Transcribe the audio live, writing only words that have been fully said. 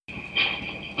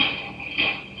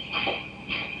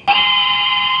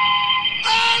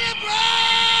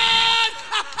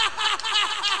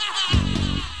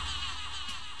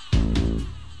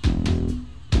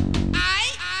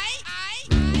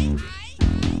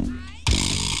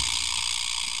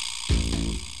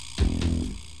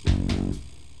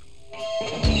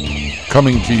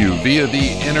Coming to you via the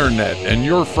internet and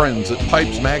your friends at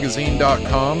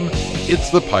PipesMagazine.com, it's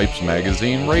the Pipes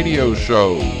Magazine radio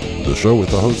show. The show with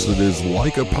the host that is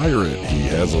like a pirate. He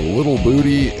has a little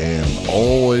booty and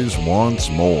always wants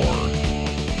more.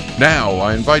 Now,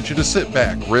 I invite you to sit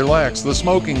back, relax, the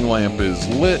smoking lamp is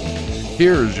lit.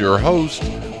 Here's your host,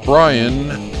 Brian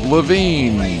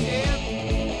Levine.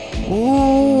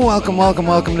 Ooh,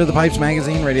 welcome to the Pipes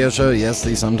Magazine radio show. Yes,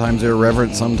 the sometimes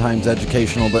irreverent, sometimes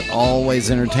educational, but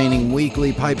always entertaining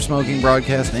weekly pipe smoking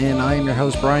broadcast. And I am your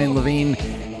host, Brian Levine,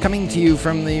 coming to you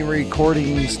from the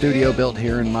recording studio built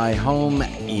here in my home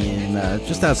in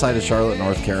just outside of Charlotte,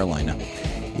 North Carolina.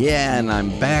 Yeah, and I'm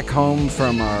back home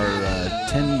from our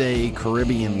 10-day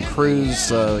Caribbean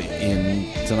cruise in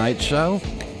tonight's show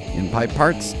in Pipe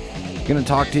Parts. Going to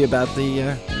talk to you about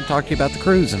the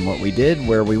cruise and what we did,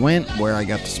 where we went, where I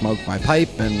got to smoke my pipe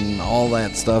and all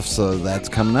that stuff. So that's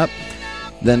coming up.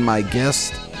 Then my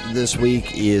guest this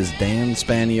week is Dan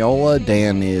Spaniola.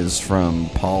 Dan is from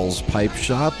Paul's Pipe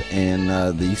Shop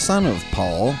and the son of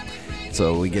Paul.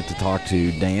 So we get to talk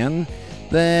to Dan.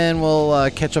 Then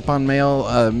we'll catch up on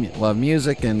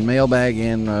music and mailbag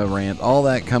and rant. All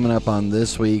that coming up on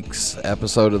this week's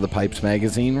episode of the Pipes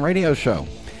Magazine radio show.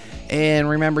 And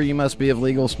remember, you must be of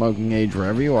legal smoking age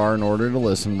wherever you are in order to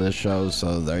listen to this show.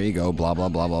 So there you go, blah, blah,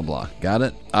 blah, blah, blah. Got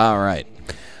it? All right.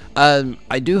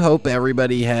 I do hope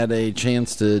everybody had a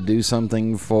chance to do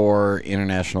something for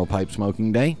International Pipe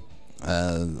Smoking Day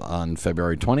on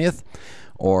February 20th,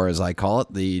 or as I call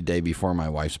it, the day before my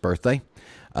wife's birthday.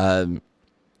 I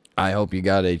hope you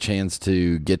got a chance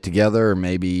to get together or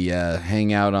maybe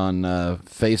hang out on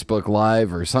Facebook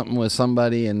Live or something with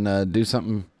somebody and do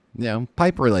something,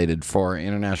 pipe related for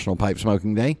International Pipe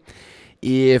Smoking Day.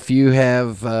 If you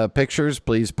have pictures,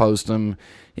 please post them.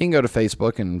 You can go to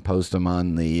Facebook and post them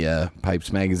on the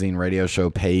Pipes Magazine radio show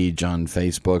page on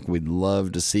Facebook. We'd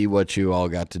love to see what you all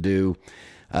got to do.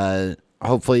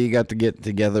 Hopefully you got to get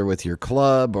together with your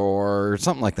club or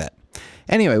something like that.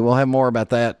 Anyway, we'll have more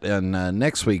about that in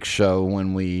next week's show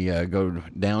when we go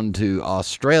down to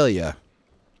Australia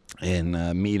and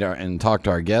and talk to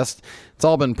our guest. It's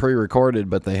all been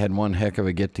pre-recorded, but they had one heck of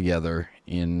a get-together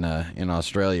in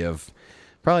Australia of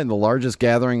probably the largest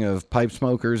gathering of pipe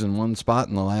smokers in one spot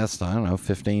in the last,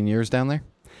 15 years down there.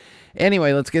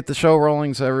 Anyway, let's get the show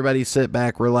rolling, so everybody sit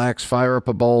back, relax, fire up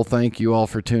a bowl. Thank you all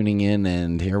for tuning in,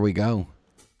 and here we go.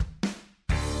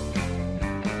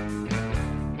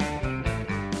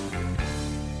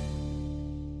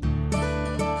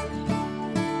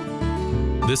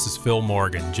 This is Phil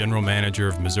Morgan, General Manager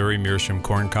of Missouri Meerschaum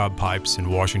Corncob Pipes in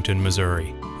Washington,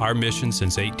 Missouri. Our mission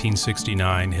since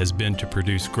 1869 has been to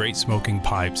produce great smoking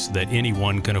pipes that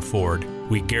anyone can afford.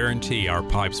 We guarantee our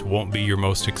pipes won't be your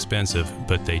most expensive,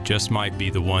 but they just might be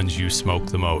the ones you smoke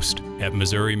the most. At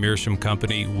Missouri Meerschaum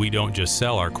Company, we don't just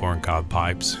sell our corncob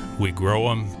pipes. We grow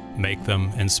them, make them,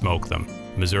 and smoke them.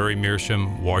 Missouri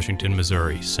Meerschaum, Washington,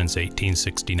 Missouri, since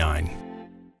 1869.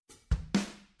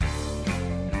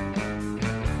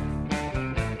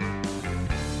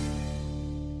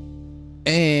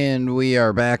 And we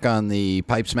are back on the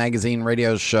Pipes Magazine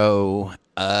radio show.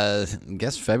 I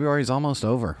guess February's almost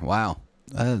over. Wow.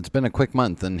 It's been a quick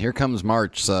month, and here comes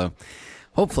March, so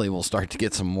hopefully we'll start to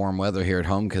get some warm weather here at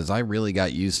home, because I really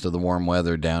got used to the warm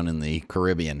weather down in the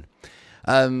Caribbean.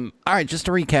 All right, just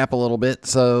to recap a little bit.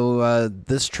 So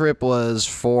this trip was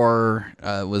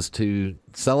to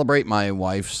celebrate my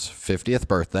wife's 50th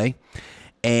birthday.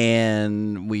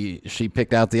 And she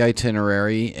picked out the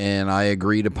itinerary, and I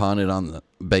agreed upon it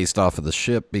based off of the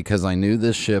ship, because I knew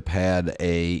this ship had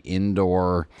a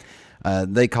indoor,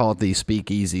 they call it the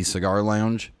Speakeasy Cigar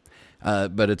Lounge,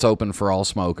 but it's open for all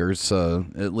smokers, so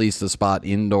at least a spot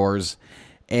indoors.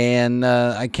 And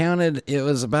I counted, it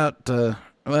was about, it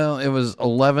was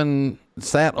 11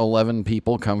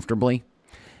 people comfortably.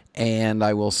 And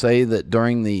I will say that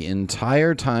during the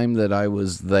entire time that I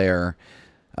was there,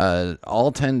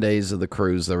 all 10 days of the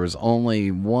cruise, there was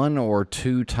only 1 or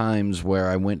 2 times where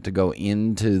I went to go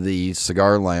into the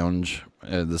cigar lounge,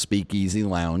 the Speakeasy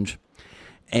Lounge,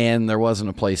 and there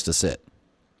wasn't a place to sit.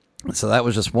 So that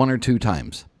was just 1 or 2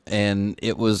 times. And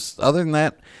it was, other than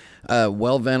that,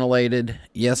 well ventilated.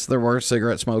 Yes, there were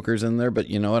cigarette smokers in there, but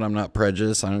you know what? I'm not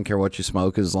prejudiced. I don't care what you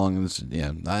smoke, as long as,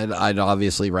 I'd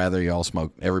obviously rather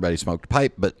everybody smoked a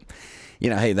pipe, but,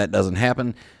 hey, that doesn't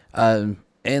happen.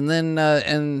 And then,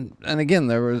 and again,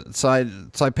 so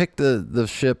I picked the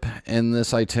ship and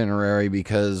this itinerary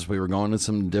because we were going to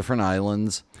some different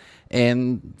islands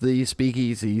and the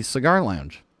Speakeasy Cigar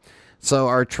Lounge. So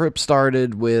our trip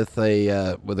started with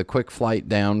a quick flight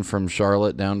down from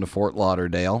Charlotte down to Fort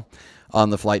Lauderdale. on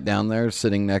the flight down there.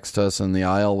 Sitting next to us in the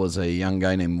aisle was a young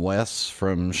guy named Wes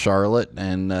from Charlotte,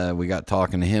 and we got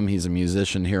talking to him. He's a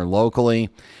musician here locally,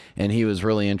 and he was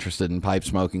really interested in pipe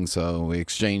smoking, so we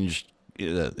exchanged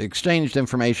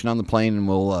information on the plane, and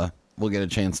we'll get a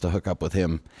chance to hook up with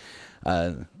him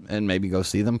and maybe go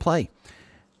see them play.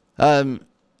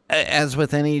 As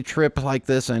with any trip like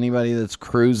this, anybody that's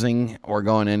cruising or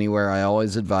going anywhere, I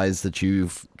always advise that you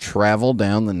travel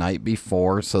down the night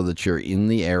before so that you're in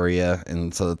the area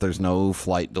and so that there's no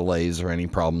flight delays or any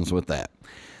problems with that.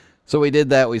 So we did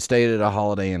that. We stayed at a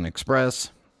Holiday Inn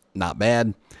Express. Not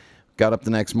bad. Got up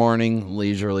the next morning,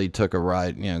 leisurely took a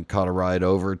ride, caught a ride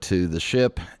over to the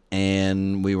ship,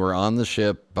 and we were on the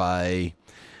ship by,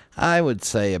 I would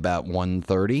say, about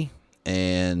 1:30,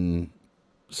 and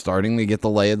starting to get the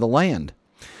lay of the land.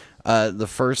 The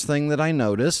first thing that I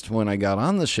noticed when I got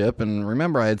on the ship, and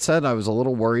remember I had said I was a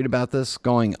little worried about this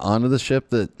going onto the ship,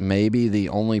 that maybe the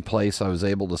only place I was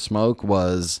able to smoke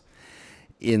was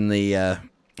in the,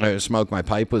 smoke my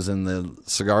pipe was in the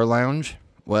cigar lounge.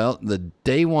 Well, the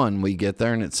day one we get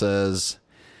there and it says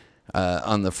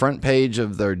on the front page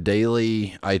of their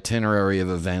daily itinerary of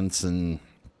events, and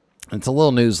it's a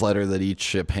little newsletter that each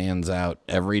ship hands out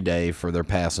every day for their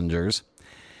passengers.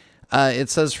 It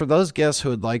says, for those guests who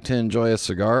would like to enjoy a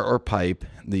cigar or pipe,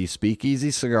 the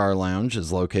Speakeasy Cigar Lounge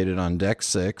is located on Deck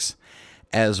 6,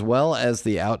 as well as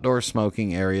the outdoor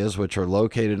smoking areas, which are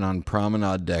located on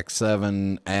Promenade Deck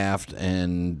 7 aft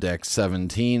and Deck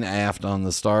 17 aft on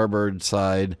the starboard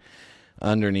side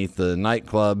underneath the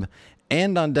nightclub,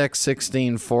 and on Deck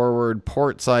 16 forward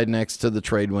port side next to the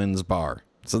Tradewinds Bar.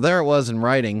 So there it was in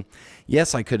writing.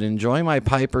 Yes, I could enjoy my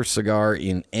pipe or cigar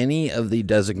in any of the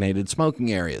designated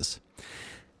smoking areas.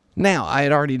 Now, I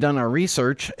had already done our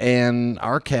research, and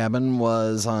our cabin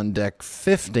was on Deck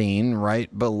 15,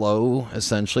 right below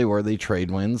essentially where the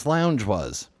Tradewinds Lounge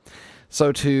was.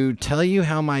 So to tell you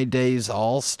how my days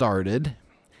all started,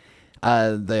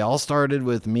 they all started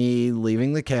with me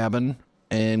leaving the cabin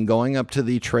and going up to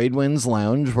the Tradewinds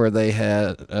Lounge, where they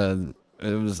had,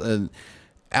 it was an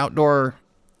outdoor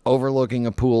overlooking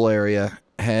a pool area,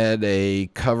 had a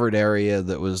covered area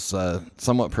that was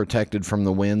somewhat protected from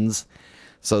the winds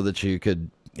so that you could,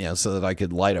 so that I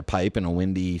could light a pipe in a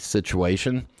windy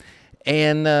situation.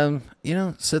 And,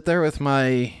 sit there with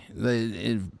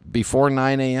before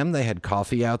 9 a.m., they had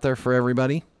coffee out there for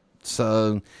everybody.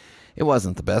 So it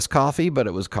wasn't the best coffee, but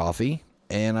it was coffee.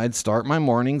 And I'd start my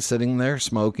morning sitting there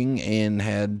smoking and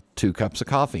had 2 cups of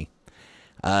coffee.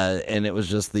 And it was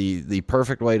just the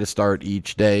perfect way to start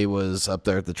each day was up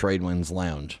there at the Tradewinds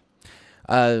Lounge.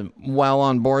 While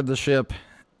on board the ship,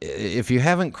 if you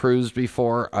haven't cruised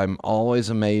before, I'm always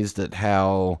amazed at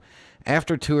how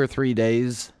after 2 or 3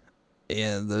 days,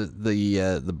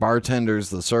 the bartenders,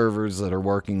 the servers that are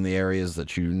working the areas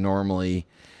that you normally,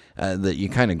 that you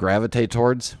kind of gravitate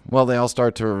towards, well, they all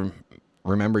start to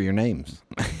remember your names.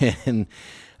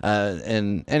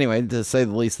 And anyway, to say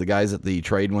the least, the guys at the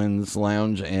Tradewinds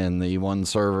Lounge and the one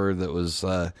server that was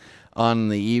on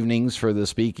the evenings for the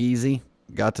Speakeasy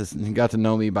got to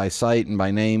know me by sight and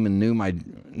by name, and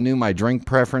knew my drink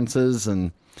preferences.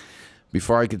 And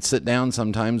before I could sit down,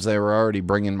 sometimes they were already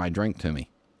bringing my drink to me.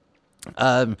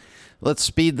 Let's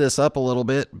speed this up a little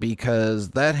bit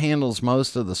because that handles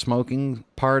most of the smoking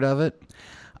part of it.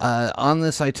 On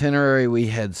this itinerary, we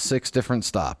had 6 different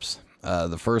stops.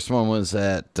 The first one was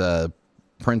at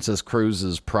Princess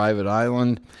Cruises' private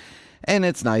island, and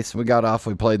it's nice. We got off,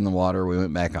 we played in the water, we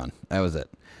went back on. That was it.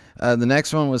 The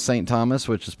next one was St. Thomas,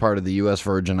 which is part of the U.S.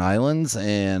 Virgin Islands,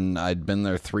 and I'd been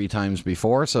there 3 times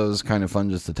before, so it was kind of fun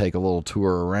just to take a little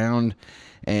tour around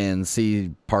and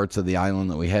see parts of the island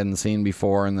that we hadn't seen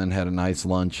before, and then had a nice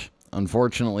lunch.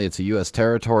 Unfortunately, it's a U.S.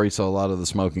 territory, so a lot of the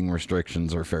smoking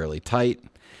restrictions are fairly tight.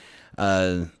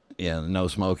 No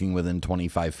smoking within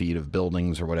 25 feet of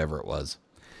buildings or whatever it was.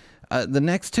 The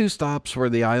next 2 stops were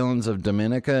the islands of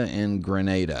Dominica and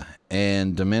Grenada.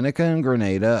 And Dominica and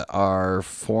Grenada are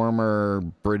former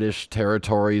British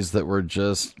territories that were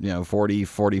just, 40,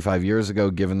 45 years ago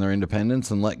given their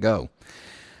independence and let go.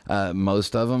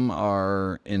 Most of them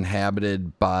are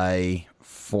inhabited by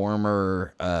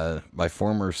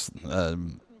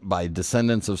by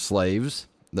descendants of slaves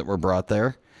that were brought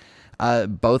there.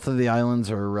 Both of the islands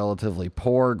are relatively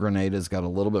poor. Grenada's got a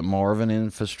little bit more of an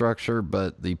infrastructure,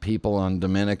 but the people on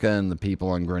Dominica and the people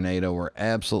on Grenada were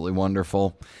absolutely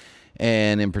wonderful.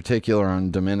 And in particular on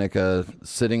Dominica,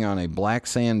 sitting on a black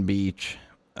sand beach,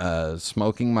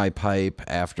 smoking my pipe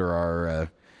after our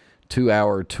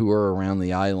 2-hour tour around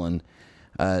the island,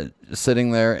 sitting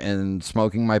there and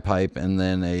smoking my pipe, and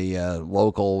then a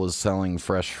local was selling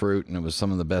fresh fruit, and it was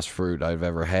some of the best fruit I've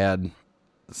ever had.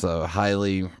 So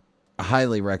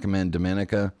highly recommend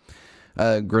Dominica.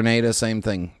 Grenada, same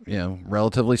thing.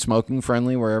 Relatively smoking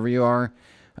friendly wherever you are.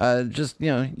 Just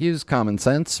use common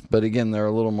sense. But again, they're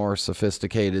a little more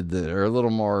sophisticated, or a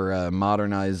little more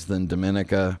modernized than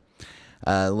Dominica.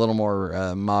 A little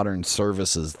more modern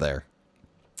services there.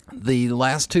 The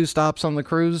last 2 stops on the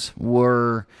cruise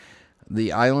were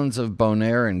the islands of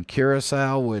Bonaire and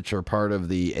Curacao, which are part of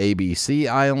the ABC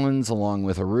Islands, along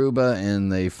with Aruba,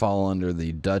 and they fall under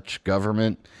the Dutch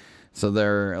government. So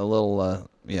they're a little,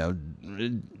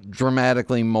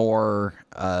 dramatically more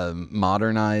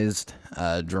modernized,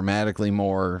 dramatically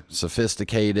more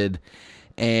sophisticated,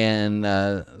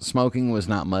 and smoking was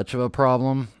not much of a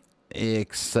problem,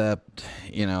 except,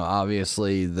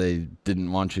 obviously they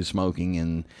didn't want you smoking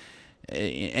in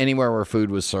anywhere where food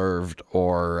was served,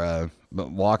 or but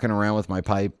walking around with my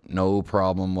pipe, no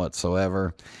problem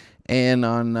whatsoever. And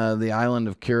on the island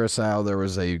of Curacao, there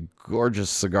was a gorgeous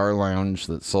cigar lounge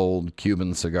that sold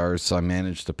Cuban cigars, so I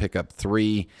managed to pick up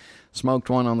 3, smoked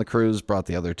 1 on the cruise, brought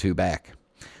the other 2 back.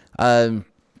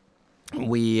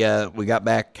 We got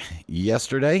back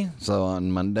yesterday, so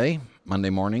on Monday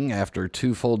morning, after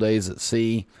 2 full days at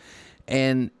sea.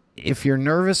 And if you're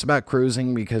nervous about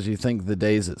cruising because you think the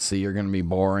days at sea are going to be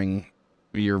boring,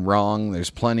 you're wrong. There's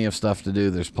plenty of stuff to do.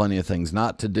 There's plenty of things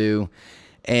not to do.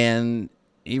 And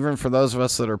even for those of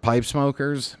us that are pipe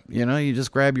smokers, you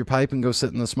just grab your pipe and go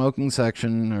sit in the smoking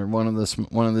section, or one of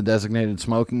the designated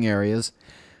smoking areas.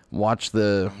 Watch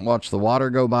the water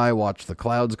go by, watch the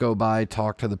clouds go by,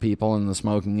 talk to the people in the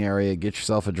smoking area, get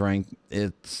yourself a drink.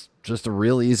 It's just a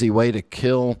real easy way to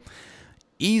kill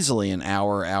easily an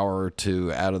hour or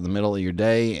 2 out of the middle of your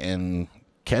day and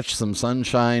catch some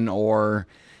sunshine, or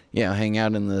hang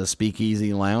out in the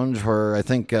speakeasy lounge, where I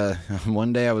think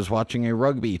one day I was watching a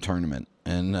rugby tournament,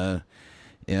 and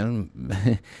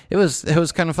it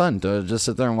was kind of fun to just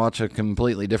sit there and watch a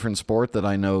completely different sport that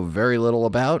I know very little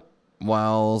about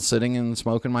while sitting and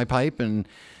smoking my pipe. And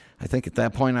I think at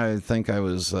that point, I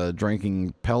was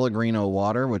drinking Pellegrino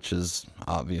water, which is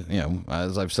obvious,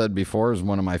 as I've said before, is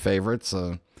one of my favorites.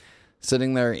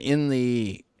 Sitting there in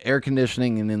the air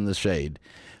conditioning and in the shade.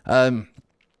 I'll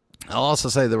also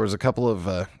say there was a couple of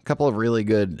really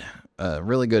good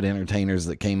entertainers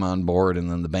that came on board, and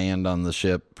then the band on the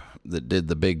ship that did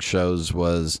the big shows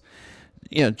was,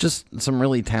 just some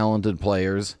really talented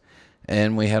players,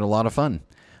 and we had a lot of fun.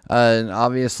 And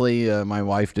obviously, my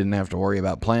wife didn't have to worry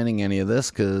about planning any of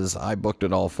this because I booked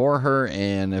it all for her.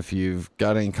 And if you've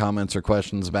got any comments or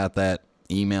questions about that,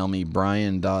 email me,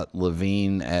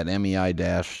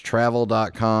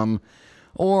 brian.levine@mei-travel.com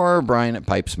or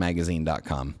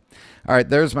brian@pipesmagazine.com. All right,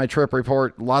 there's my trip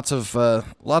report. Lots of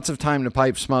time to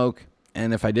pipe smoke.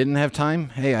 And if I didn't have time,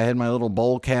 hey, I had my little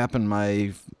bowl cap and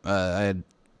I had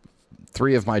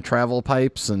 3 of my travel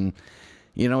pipes, and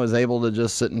was able to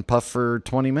just sit and puff for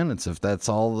 20 minutes. If that's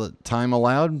all the time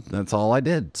allowed, that's all I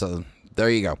did. So there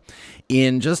you go.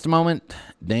 In just a moment,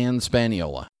 Dan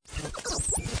Spaniola.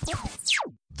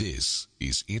 This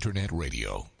is Internet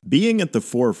Radio. Being at the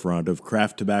forefront of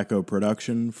craft tobacco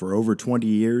production for over 20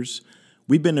 years,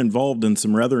 we've been involved in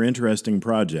some rather interesting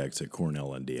projects at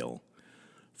Cornell & Deal.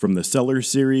 From the Cellar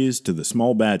Series to the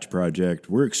Small Batch Project,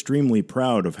 we're extremely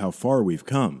proud of how far we've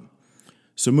come.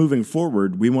 So moving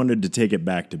forward, we wanted to take it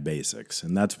back to basics,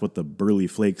 and that's what the Burley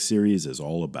Flake series is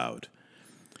all about.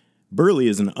 Burley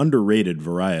is an underrated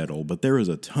varietal, but there is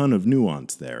a ton of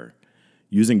nuance there.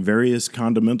 Using various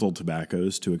condimental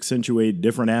tobaccos to accentuate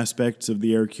different aspects of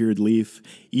the air-cured leaf,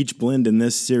 each blend in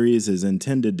this series is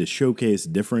intended to showcase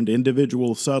different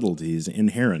individual subtleties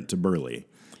inherent to Burley.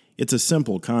 It's a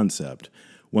simple concept,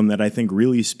 one that I think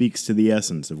really speaks to the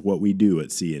essence of what we do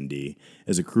at C&D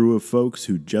as a crew of folks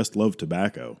who just love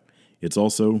tobacco. It's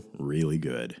also really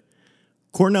good.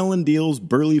 Cornell & Deal's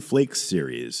Burley Flakes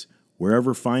series,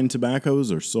 wherever fine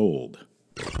tobaccos are sold.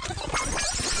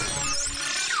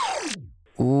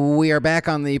 We are back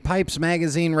on the Pipes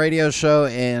Magazine radio show,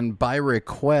 and by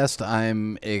request,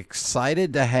 I'm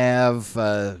excited to have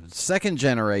second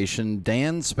generation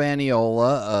Dan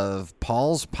Spaniola of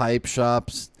Paul's Pipe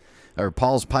Shop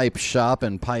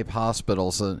and Pipe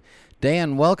Hospital. So,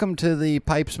 Dan, welcome to the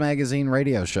Pipes Magazine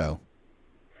radio show.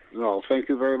 Well, thank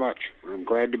you very much. I'm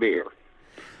glad to be here.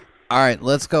 All right,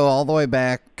 let's go all the way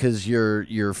back, because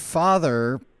your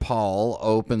father, Paul,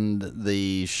 opened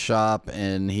the shop,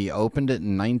 and he opened it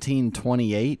in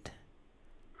 1928?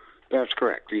 That's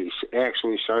correct. He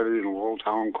actually started in a little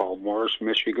town called Morris,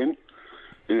 Michigan,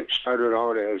 and it started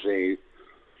out as a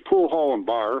pool hall and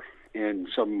bar, and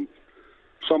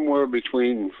somewhere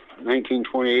between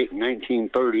 1928 and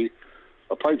 1930,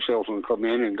 a pipe salesman come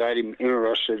in and got him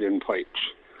interested in pipes.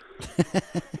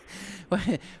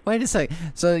 Wait a second.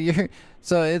 So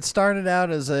it started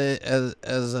out as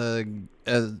a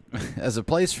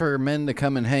place for men to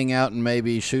come and hang out and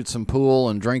maybe shoot some pool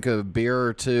and drink a beer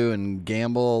or two and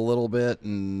gamble a little bit,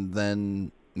 and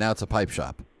then now it's a pipe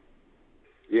shop.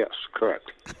 Yes,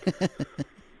 correct.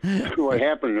 What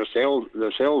happened?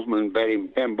 The salesman bet him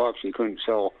 $10 he couldn't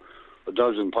sell a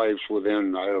dozen pipes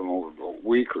within, I don't know, a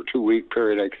week or 2 week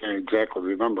period. I can't exactly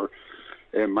remember.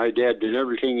 And my dad did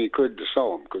everything he could to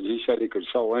sell them because he said he could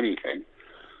sell anything.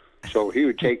 So he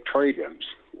would take trade-ins.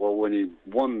 Well, when he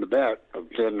won the bet of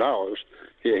 $10,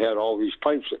 he had all these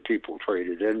pipes that people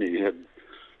traded in.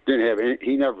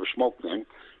 He never smoked them,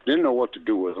 didn't know what to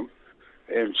do with them,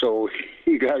 and so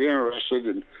he got interested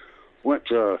and went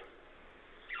to a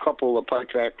couple of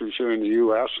pipe factories here in the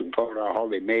U.S. and found out how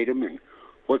they made them and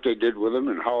what they did with them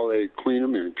and how they clean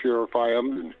them and purify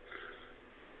them. And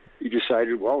he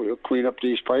decided, well, he'll clean up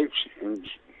these pipes and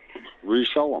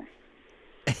resell them.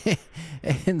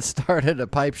 And started a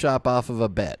pipe shop off of a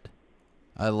bet.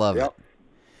 I love it.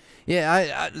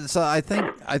 Yeah, I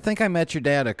think I met your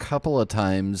dad a couple of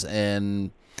times,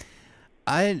 and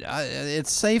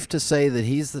it's safe to say that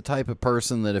he's the type of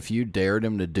person that if you dared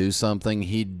him to do something,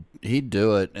 he'd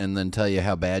do it and then tell you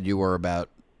how bad you were about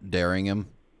daring him.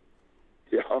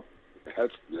 Yeah,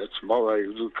 that's more like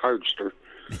a cardster.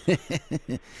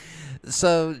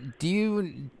 So, do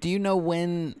you know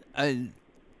when?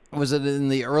 Was it in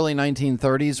the early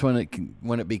 1930s when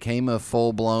it became a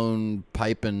full-blown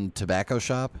pipe and tobacco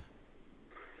shop?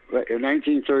 In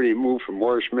 1930, he moved from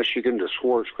Morris, Michigan to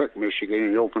Swartz Creek, Michigan,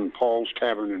 and he opened Paul's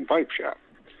Tavern and Pipe Shop.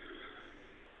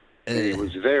 And he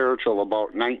was there till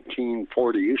about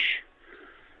 1940-ish.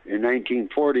 In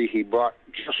 1940, he brought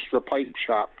just the pipe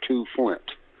shop to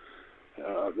Flint.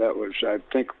 That was, I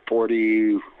think,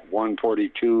 41,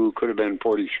 42, could have been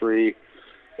 43.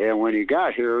 And when he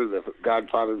got here, the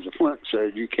godfathers of Flint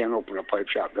said, you can't open a pipe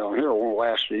shop down here. It won't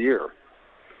last a year.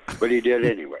 But he did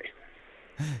anyway.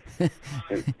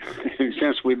 And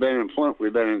since we've been in Flint,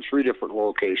 we've been in 3 different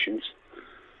locations.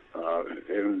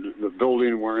 And the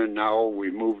building we're in now, we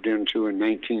moved into in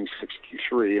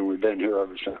 1963, and we've been here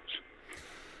ever since.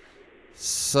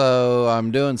 So I'm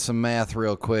doing some math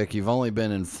real quick. You've only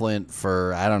been in Flint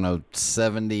for,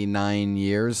 79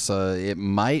 years, so it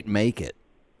might make it.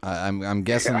 I'm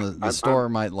guessing the store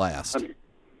might last.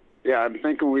 I'm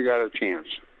thinking we got a chance.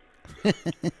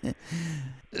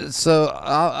 So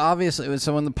obviously,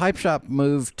 when the pipe shop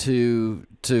moved to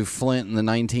Flint in the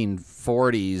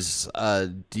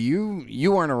 1940s,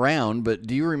 you weren't around, but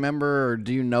do you remember or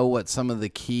do you know what some of the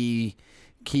key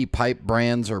pipe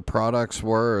brands or products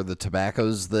were, or the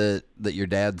tobaccos that your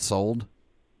dad sold?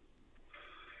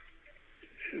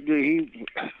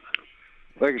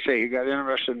 Like I say, he got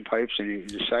interested in pipes, and he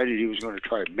decided he was going to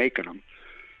try making them.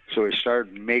 So he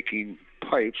started making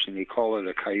pipes, and he called it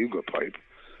a Cayuga pipe.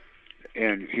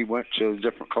 And he went to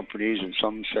different companies, and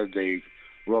some said they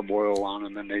rub oil on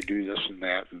them, and they do this and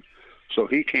that. And so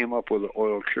he came up with an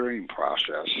oil curing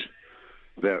process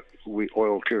that we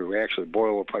oil cure. We actually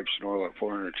boil the pipes in oil at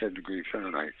 410 degrees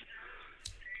Fahrenheit.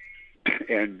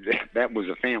 And that was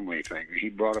a family thing. He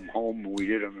brought them home, and we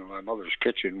did them in my mother's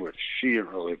kitchen, which she didn't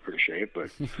really appreciate,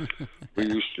 but we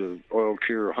used to oil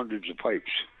cure hundreds of pipes.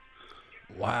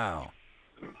 Wow.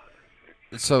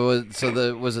 So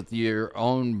was it your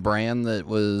own brand that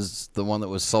was the one that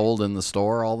was sold in the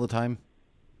store all the time?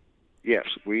 Yes,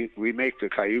 we make the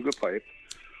Cayuga pipe,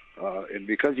 and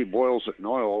because he boils it in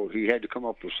oil, he had to come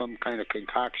up with some kind of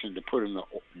concoction to put in the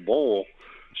bowl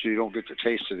so you don't get the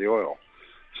taste of the oil.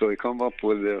 So he come up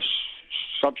with this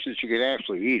substance. You can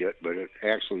actually eat it, but it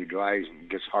actually dries and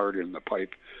gets hard in the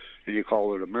pipe, and you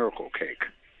call it a miracle cake.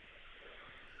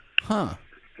 Huh.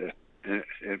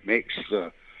 It makes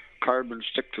the carbon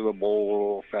stick to the bowl a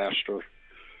little faster.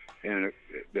 And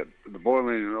the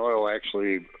boiling in oil,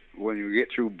 actually, when you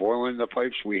get through boiling the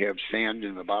pipes, we have sand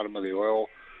in the bottom of the oil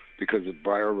because the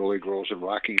briar really grows in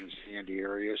rocky and sandy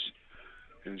areas.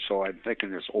 And so I'm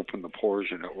thinking it's open the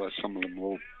pores and it lets some of them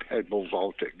little pebbles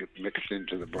out that get mixed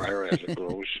into the briar as it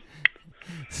grows.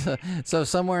 So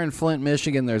somewhere in Flint,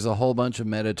 Michigan, there's a whole bunch of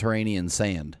Mediterranean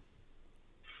sand.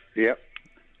 Yep.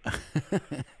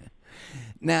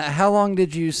 Now, how long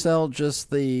did you sell just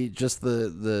the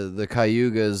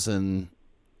Cayugas,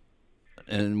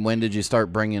 and when did you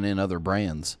start bringing in other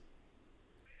brands?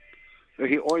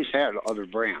 He always had other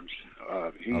brands.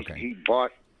 He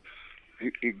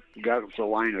got the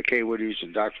line of K. Woody's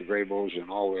and Dr. Grabos and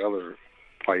all the other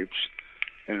pipes,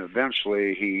 and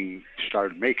eventually he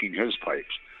started making his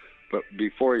pipes. But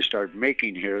before he started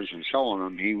making his and selling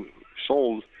them, he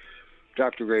sold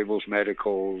Dr. Grabos,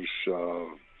 Medicos,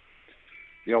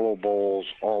 yellow bowls,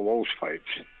 all those pipes.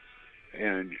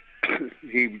 And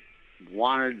he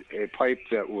wanted a pipe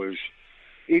that was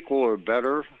equal or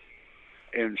better,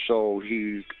 and so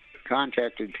he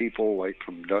contacted people like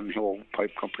from Dunhill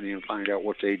Pipe Company and find out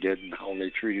what they did and how they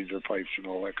treated their pipes and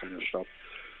all that kind of stuff.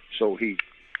 So he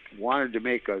wanted to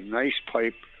make a nice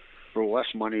pipe for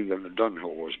less money than the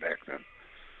Dunhill was back then.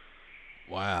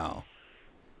 Wow.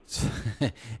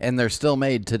 And they're still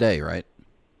made today, right?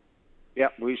 Yeah,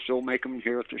 we still make them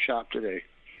here at the shop today.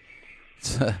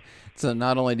 So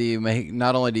not only do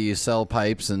you sell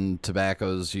pipes and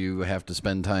tobaccos, you have to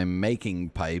spend time making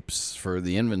pipes for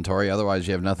the inventory. Otherwise,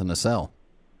 you have nothing to sell.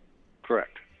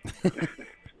 Correct.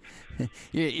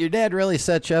 Your dad really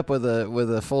set you up with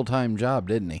a full-time job,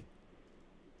 didn't he?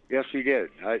 Yes, he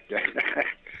did.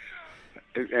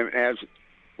 He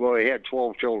had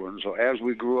 12 children. So as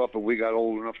we grew up and we got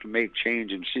old enough to make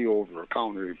change and see over a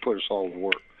counter, he put us all to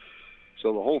work.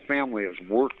 So the whole family has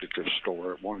worked at this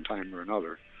store at one time or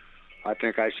another. I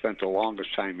think I spent the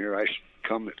longest time here. I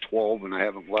come at 12 and I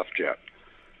haven't left yet.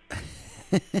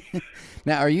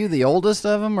 Now, are you the oldest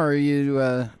of them, or are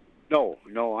you... No,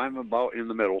 I'm about in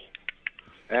the middle.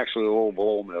 Actually, a little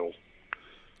below middle.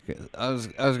 I was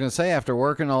going to say, after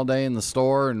working all day in the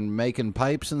store and making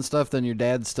pipes and stuff, then your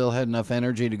dad still had enough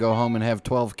energy to go home and have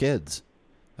 12 kids.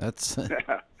 That's...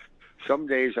 Some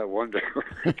days I wonder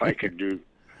if I can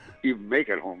even make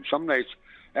it home. Some nights...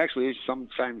 Actually,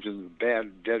 sometimes in the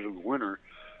bad dead of the winter,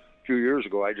 a few years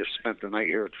ago, I just spent the night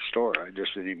here at the store. I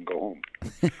just didn't even go home.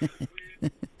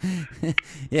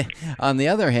 Yeah. On the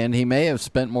other hand, he may have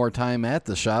spent more time at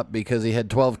the shop because he had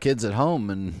 12 kids at home,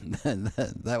 and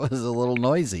that was a little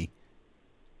noisy.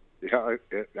 Yeah,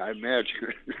 I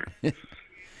imagine.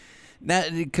 Now,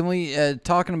 can we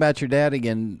talking about your dad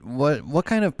again? What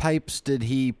kind of pipes did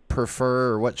he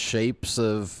prefer, or what shapes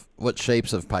of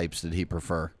pipes did he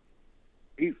prefer?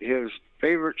 His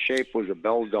favorite shape was a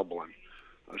Bell Dublin,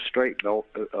 a straight Bell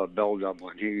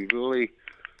Dublin. He really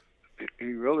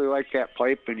liked that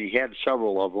pipe, and he had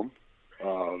several of them.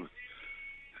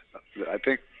 I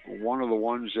think one of the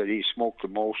ones that he smoked the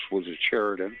most was a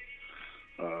Sheridan.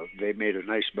 They made a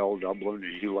nice Bell Dublin,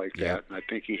 and he liked that. And I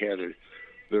think he had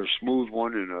their smooth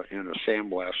one and a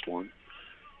sandblast one,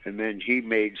 and then he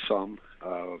made some,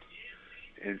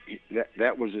 and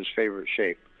that was his favorite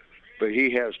shape. But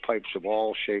he has pipes of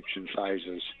all shapes and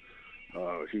sizes.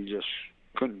 He just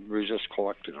couldn't resist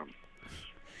collecting them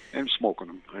and smoking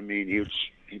them. I mean,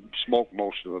 he'd smoke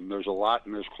most of them. There's a lot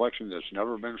in his collection that's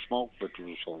never been smoked, but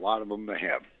there's a lot of them to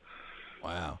have.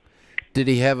 Wow. Did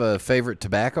he have a favorite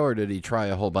tobacco, or did he try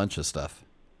a whole bunch of stuff?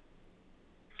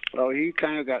 Well, he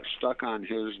kind of got stuck on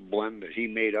his blend that he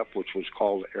made up, which was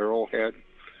called Arrowhead,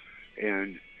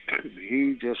 and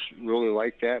he just really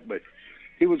liked that, but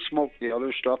he would smoke the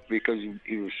other stuff because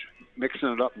he was mixing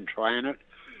it up and trying it.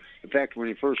 In fact, when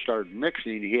he first started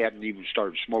mixing, he hadn't even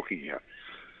started smoking yet.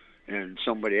 And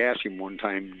somebody asked him one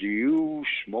time, "Do you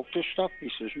smoke this stuff?"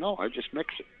 He says, "No, I just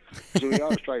mix it." So he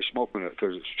ought to try smoking it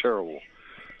because it's terrible.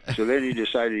 So then he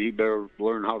decided he better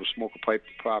learn how to smoke a pipe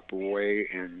the proper way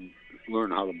and learn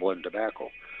how to blend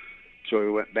tobacco. So he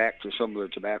went back to some of the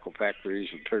tobacco factories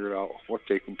and figured out what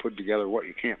they can put together, what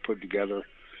you can't put together.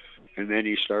 And then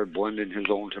he started blending his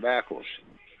own tobaccos.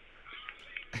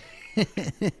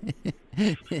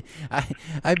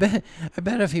 I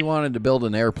bet if he wanted to build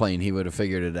an airplane, he would have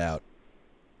figured it out.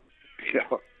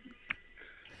 Yeah.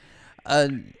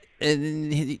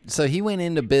 So he went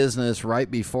into business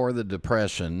right before the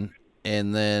Depression,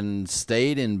 and then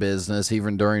stayed in business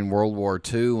even during World War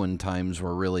II when times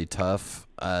were really tough.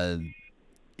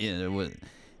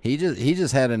 He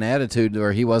just had an attitude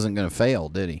where he wasn't going to fail,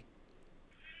 did he?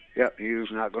 Yeah, he was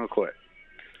not going to quit.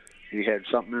 He had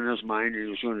something in his mind, he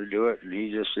was going to do it, and he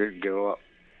just didn't give up.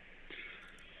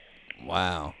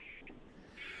 Wow.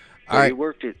 All right.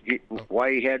 While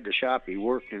he had the shop, he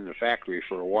worked in the factory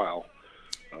for a while,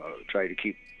 tried to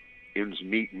keep ends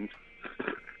meeting.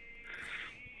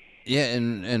 Yeah,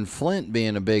 and Flint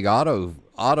being a big auto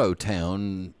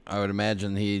town, I would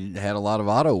imagine he had a lot of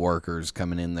auto workers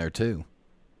coming in there too.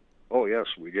 Oh, yes,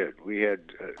 we did. We had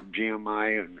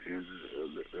GMI and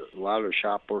a lot of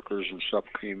shop workers and stuff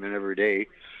came in every day,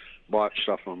 bought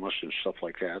stuff from us and stuff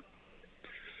like that.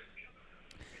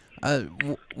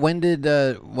 When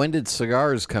did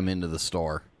cigars come into the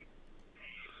store?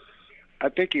 I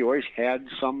think you always had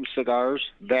some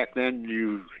cigars. Back then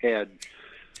you had,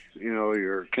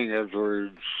 your King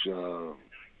Edward's,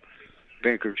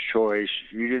 Banker's Choice.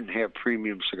 You didn't have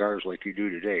premium cigars like you do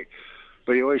today.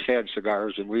 But he always had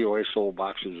cigars, and we always sold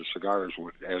boxes of cigars.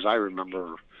 As I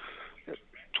remember, at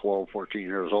 12, 14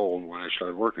 years old, when I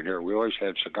started working here, we always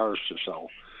had cigars to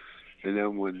sell. And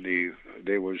then when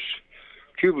they was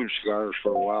Cuban cigars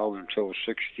for a while until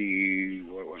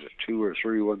 2 or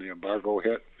 3 when the embargo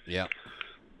hit. Yeah.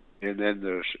 And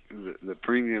then the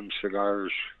premium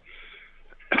cigars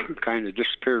kind of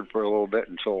disappeared for a little bit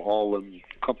until all the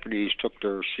companies took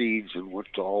their seeds and went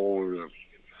to all over the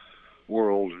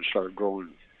world and started growing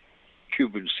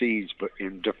Cuban seeds, but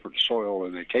in different soil,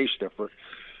 and they taste different.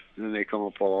 And then they come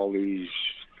up with all these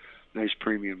nice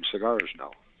premium cigars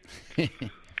now.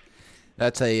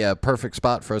 That's a perfect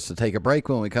spot for us to take a break.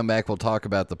 When we come back, we'll talk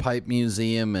about the Pipe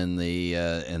Museum and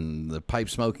the Pipe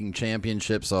Smoking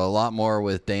Championship. So a lot more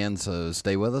with Dan, so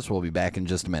stay with us. We'll be back in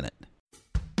just a minute.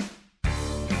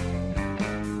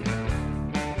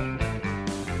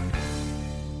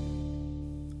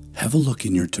 Have a look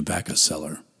in your tobacco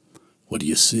cellar. What do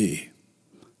you see?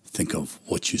 Think of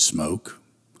what you smoke,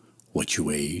 what you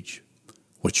age,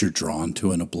 what you're drawn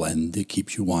to in a blend that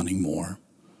keeps you wanting more.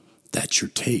 That's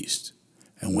your taste.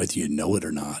 And whether you know it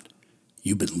or not,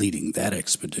 you've been leading that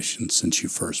expedition since you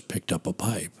first picked up a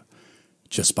pipe,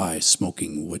 just by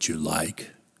smoking what you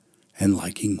like and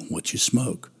liking what you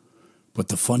smoke. But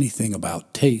the funny thing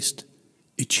about taste,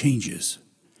 it changes,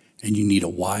 and you need a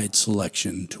wide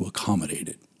selection to accommodate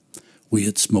it. We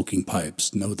at Smoking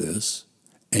Pipes know this,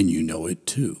 and you know it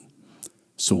too.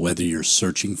 So whether you're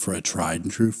searching for a tried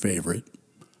and true favorite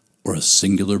or a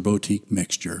singular boutique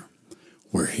mixture,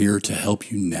 we're here to help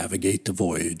you navigate the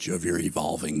voyage of your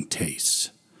evolving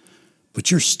tastes. But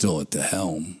you're still at the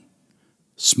helm.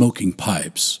 Smoking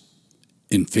Pipes,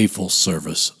 in faithful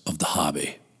service of the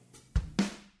hobby.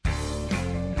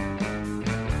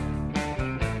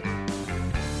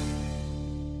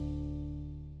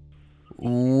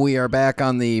 We are back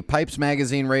on the Pipes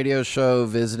Magazine radio show,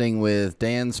 visiting with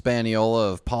Dan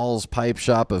Spaniola of Paul's Pipe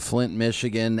Shop of Flint,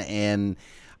 Michigan, and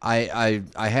I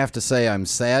have to say I'm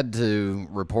sad to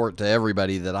report to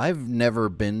everybody that I've never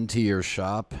been to your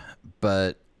shop,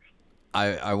 but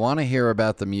I want to hear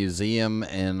about the museum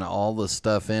and all the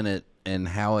stuff in it and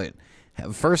how it.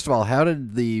 First of all, how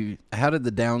did the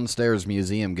downstairs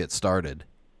museum get started?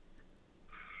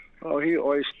 Well, he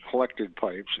always collected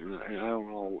pipes, and I don't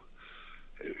know.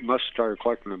 He must have started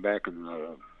collecting them back in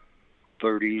the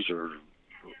 30s or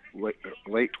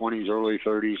late 20s, early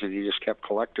 30s, and he just kept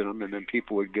collecting them, and then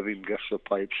people would give him gifts of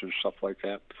pipes and stuff like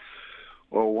that.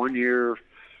 Well, one year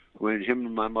when him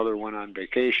and my mother went on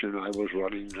vacation, I was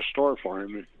running the store for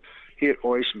him, and he had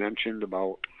always mentioned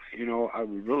about, I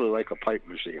would really like a pipe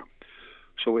museum.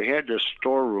 So we had this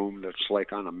storeroom that's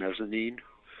like on a mezzanine,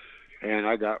 and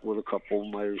I got with a couple of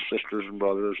my sisters and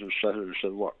brothers and said,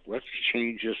 look, let's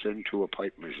change this into a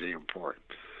pipe museum for it.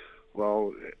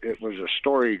 Well, it was a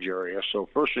storage area, so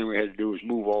first thing we had to do was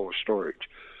move all the storage.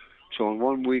 So in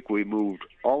 1 week, we moved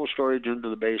all the storage into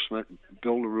the basement,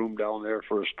 built a room down there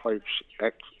for his pipes,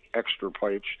 extra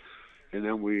pipes, and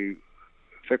then we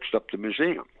fixed up the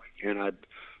museum. And I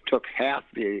took half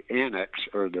the annex,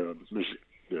 or the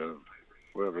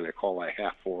whatever they call that,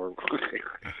 half floor,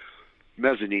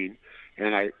 mezzanine,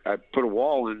 and I put a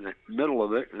wall in the middle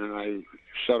of it, and I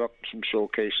set up some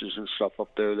showcases and stuff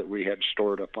up there that we had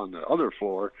stored up on the other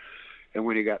floor. And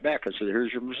when he got back, I said,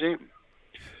 here's your museum.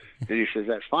 And he said,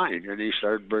 that's fine. And he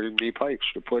started bringing me pipes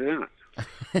to put in it.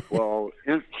 Well,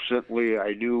 instantly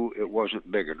I knew it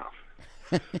wasn't big enough.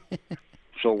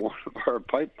 So one of our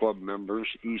pipe club members,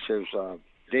 he says,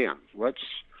 Dan, let's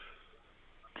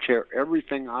tear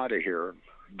everything out of here,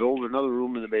 build another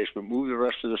room in the basement, move the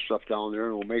rest of the stuff down there,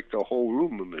 and we'll make the whole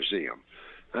room a museum.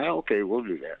 And okay, we'll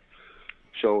do that.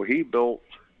 So he built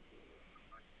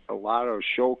a lot of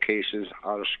showcases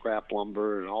out of scrap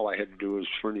lumber, and all I had to do was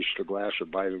furnish the glass or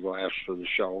buy the glass for the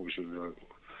shelves and the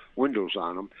windows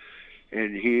on them.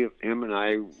 And him and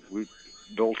I, we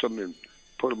built them and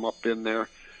put them up in there,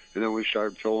 and then we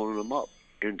started filling them up.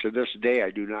 And to this day,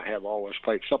 I do not have all those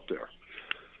pipes up there.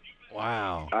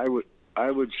 Wow. I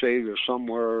would say there's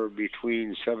somewhere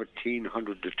between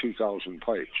 1,700 to 2,000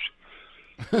 pipes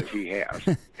that he has.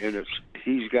 And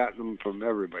he's got them from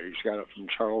everybody. He's got it from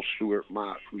Charles Stewart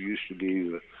Mott, who used to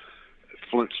be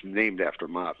Flint's named after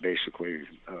Mott, basically.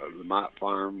 The Mott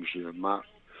Farms, the Mott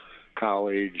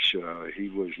College. He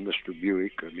was Mr.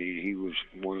 Buick. I mean, he was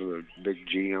one of the big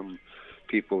GM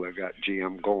people that got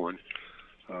GM going.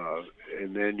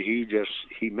 And then he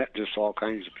met just all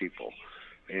kinds of people.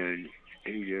 And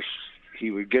he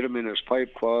would get them in his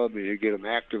pipe club, and he'd get them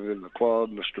active in the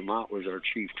club. Mr. Mott was our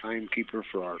chief timekeeper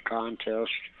for our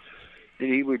contest.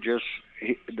 And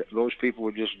those people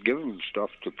would just give him stuff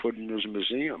to put in his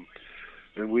museum.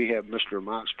 And we have Mr.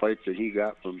 Mott's pipe that he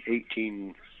got from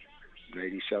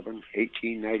 1897,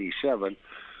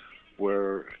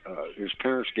 where his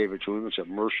parents gave it to him. It's a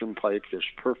Mersham pipe that's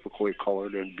perfectly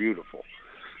colored and beautiful.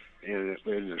 And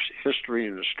the history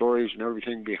and the stories and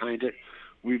everything behind it,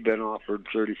 we've been offered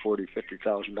 $30,000, $40,000,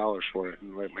 $50,000 for it.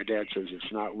 And like my dad says,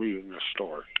 it's not leaving the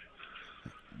store.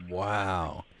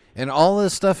 Wow. And all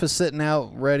this stuff is sitting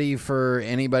out ready for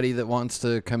anybody that wants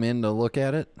to come in to look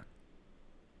at it?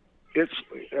 It's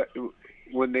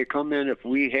when they come in, if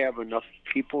we have enough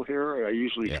people here, I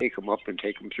usually take them up and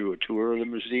take them through a tour of the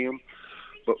museum.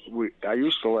 But I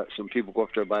used to let some people go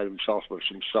up there by themselves, but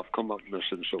some stuff come up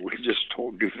missing, so we just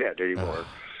don't do that anymore.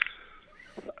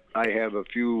 I have a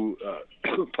few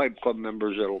Pipe Club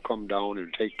members that will come down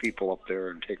and take people up there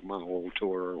and take them on a little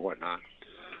tour or whatnot.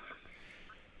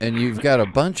 And you've got a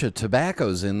bunch of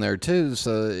tobaccos in there too.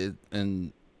 So,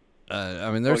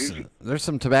 I mean, there's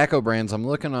some tobacco brands. I'm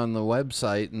looking on the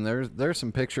website, and there's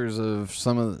some pictures of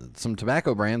some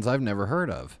tobacco brands I've never heard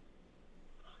of.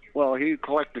 Well, he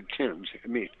collected tins. I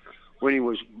mean,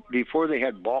 before they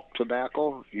had bulk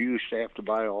tobacco, you used to have to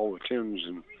buy all the tins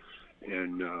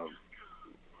and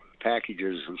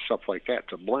packages and stuff like that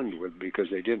to blend with, because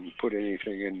they didn't put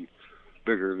anything in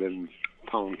bigger than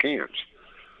pound cans.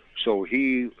 So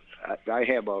I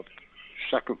have a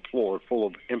second floor full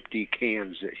of empty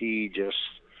cans that he just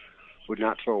would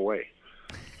not throw away.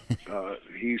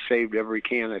 He saved every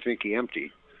can I think he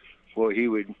emptied. Well, he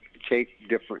would take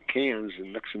different cans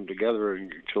and mix them together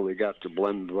until they got the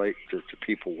blend right that the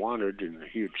people wanted, and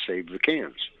he would save the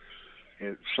cans.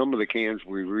 And some of the cans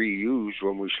we reused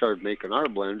when we started making our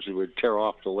blends. We would tear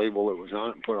off the label that was on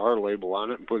it and put our label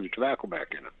on it and put the tobacco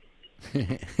back in it.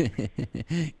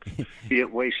 He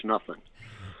didn't waste nothing.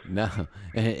 No,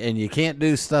 and you can't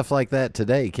do stuff like that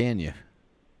today, can you?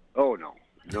 Oh, no.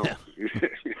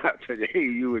 Not today.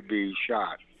 You would be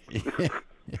shot.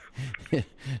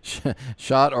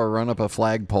 Shot or run up a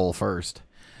flagpole first.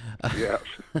 Yes.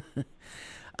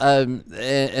 And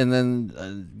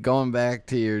then going back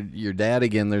to your dad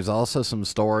again, there's also some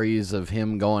stories of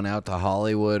him going out to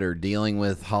Hollywood or dealing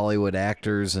with Hollywood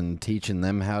actors and teaching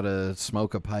them how to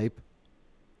smoke a pipe.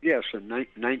 Yes, in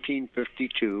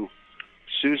 1952,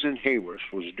 Susan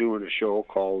Hayworth was doing a show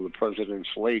called The President's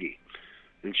Lady,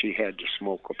 and she had to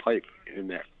smoke a pipe in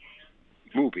that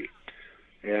movie.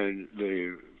 And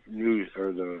the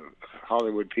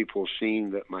Hollywood people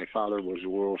seen that my father was a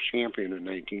world champion in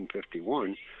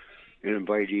 1951 and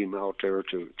invited him out there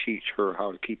to teach her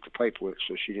how to keep the pipe lit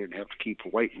so she didn't have to keep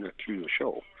lighting it through the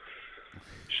show.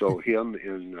 So him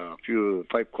and a few of the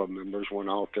Pipe Club members went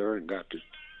out there and got to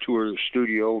tour the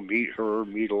studio, meet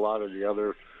a lot of the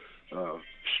other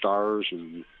stars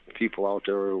and people out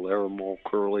there, Larimore,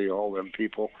 Curly, all them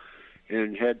people,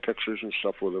 and had pictures and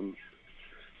stuff with them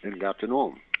and got to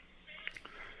know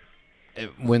them.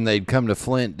 When they'd come to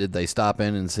Flint, did they stop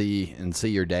in and see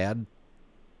your dad?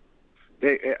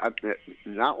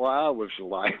 Not while I was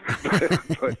alive,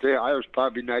 but I was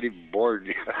probably not even born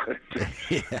yet.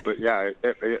 Yeah. But yeah,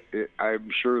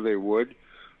 I'm sure they would.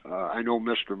 I know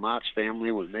Mr. Mott's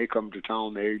family, when they come to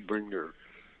town, they bring their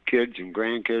kids and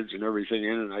grandkids and everything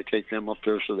in, and I take them up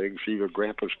there so they can see their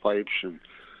grandpa's pipes. And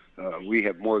we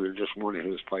have more than just one of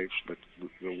his pipes, but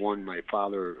the one my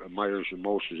father admires the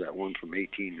most is that one from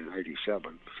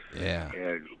 1897. Yeah.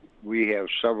 And we have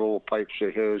several pipes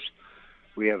of his.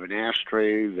 We have an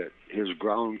ashtray that his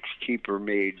groundskeeper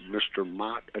made Mr.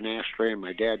 Mott an ashtray and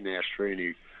my dad an ashtray, and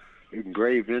he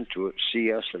engraved into it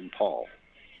C.S. and Paul.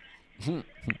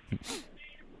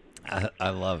 I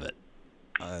love it.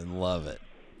 I love it.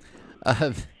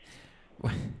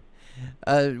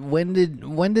 When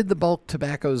did the bulk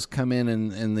tobaccos come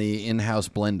in the in-house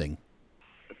blending?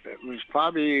 It was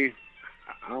probably,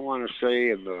 I want to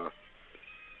say, in the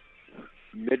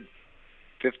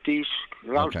mid-50s.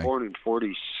 I was born in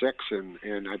 46,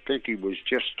 and I think he was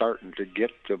just starting to get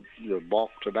the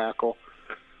bulk tobacco.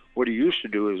 What he used to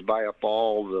do is buy up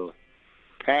all the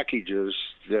packages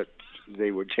that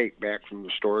they would take back from the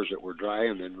stores that were dry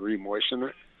and then re-moisten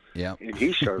it. Yeah. And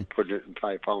he started putting it in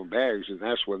 5-pound bags, and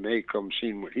that's when they come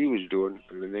seeing what he was doing,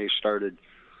 and then they started,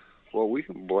 well, we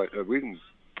can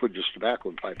put this tobacco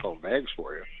in 5-pound bags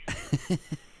for you.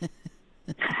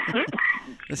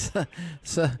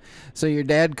 So your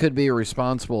dad could be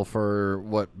responsible for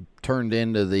what turned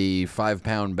into the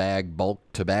 5-pound bag bulk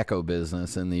tobacco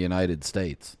business in the United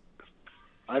States.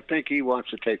 I think he wants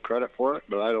to take credit for it,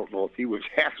 but I don't know if he was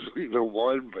actually the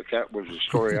one, but that was the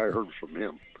story I heard from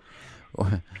him.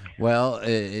 Well,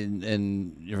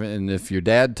 and if your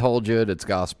dad told you it, it's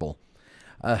gospel.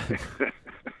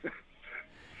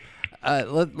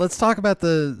 Let's talk about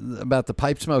the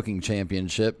pipe smoking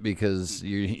championship, because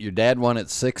your dad won it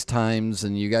 6 times,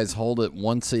 and you guys hold it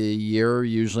once a year,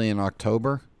 usually in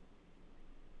October.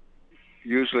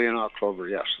 Usually in October,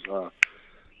 yes.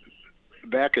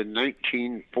 Back in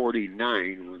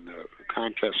 1949, when the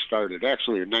contest started,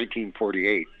 actually in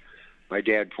 1948, my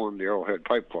dad formed the Arrowhead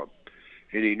Pipe Club,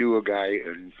 and he knew a guy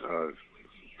in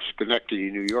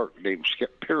Schenectady, New York, named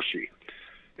Skip Piercy.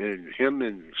 And him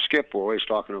and Skip were always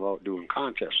talking about doing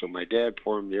contests. So my dad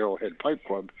formed the Arrowhead Pipe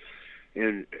Club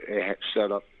and had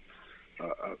set up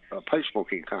a pipe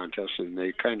smoking contest, and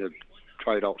they kind of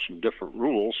tried out some different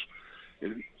rules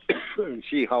and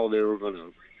see how they were going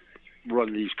to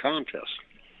run these contests.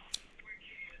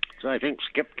 So I think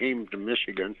Skip came to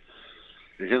Michigan,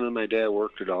 and him and my dad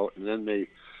worked it out, and then they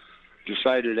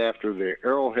decided after the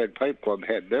Arrowhead Pipe Club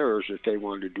had theirs that they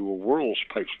wanted to do a world's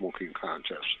pipe smoking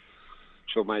contest.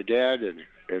 So my dad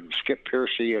and Skip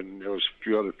Piercy, and there was a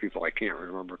few other people I can't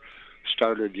remember,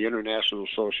 started the International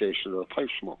Association of Pipe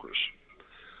Smokers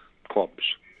clubs.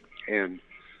 And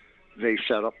they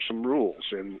set up some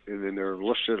rules, and then they're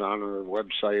listed on our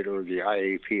website or the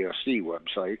IAPSC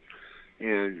website,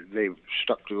 and they've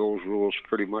stuck to those rules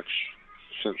pretty much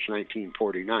since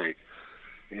 1949.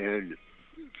 And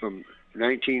from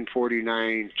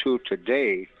 1949 to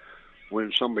today,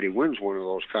 when somebody wins one of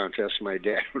those contests, my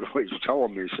dad would always tell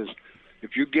them, he says,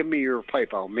 if you give me your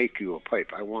pipe, I'll make you a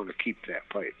pipe. I want to keep that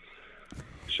pipe.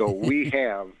 So we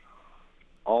have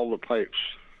all the pipes,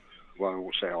 well, I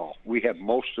won't say all, we have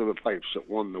most of the pipes that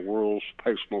won the world's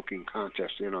pipe smoking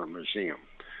contest in our museum.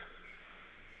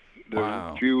 There's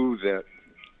a few that,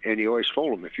 and he always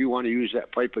told them, if you want to use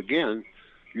that pipe again,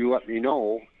 you let me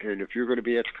know, and if you're going to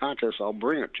be at the contest, I'll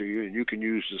bring it to you, and you can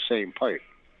use the same pipe.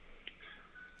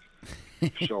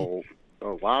 So a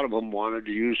lot of them wanted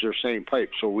to use their same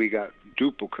pipe, so we got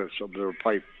duplicates of their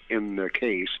pipe in the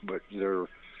case, but they're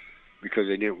because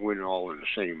they didn't win all in the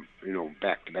same,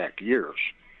 back-to-back years.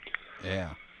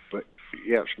 Yeah. But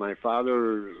yes, my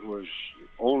father was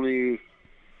only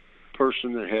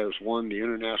person that has won the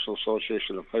International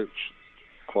Association of Pipes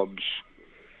Clubs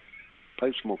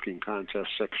pipe smoking contest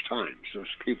 6 times. There's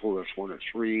people that's won it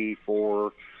 3,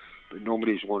 4, but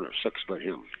nobody's won it 6 but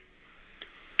him.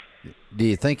 Do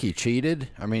you think he cheated?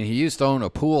 I mean, he used to own a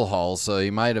pool hall, so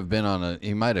he might have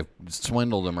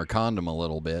swindled him or conned him a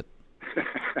little bit.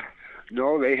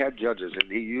 No, they had judges,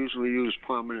 and he usually used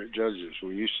prominent judges.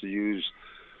 We used to use,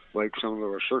 like, some of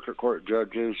our circuit court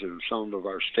judges and some of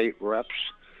our state reps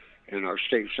and our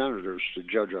state senators to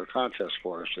judge our contest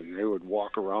for us, and they would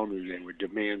walk around and they would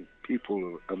demand people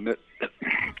to emit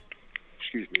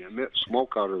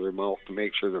smoke out of their mouth to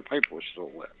make sure their pipe was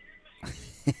still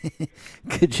lit.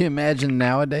 Could you imagine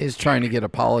nowadays trying to get a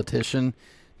politician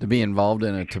to be involved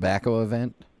in a tobacco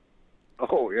event?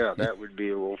 Oh, yeah, that would be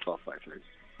a little tough, I think.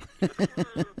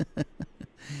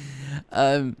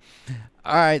 All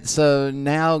right, so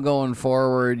now going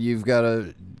forward, you've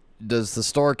got does the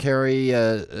store carry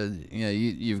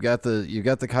you've got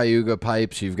the Cayuga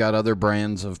pipes, you've got other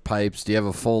brands of pipes. Do you have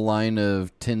a full line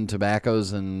of tin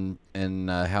tobaccos and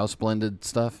house blended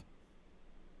stuff?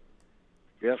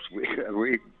 Yes,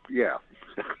 we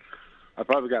I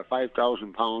probably got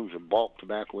 5,000 pounds of bulk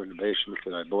tobacco in the basement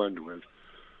that I blend with.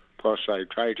 Plus, I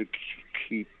try to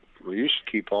keep. We used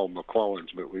to keep all McClellans,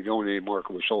 but we don't anymore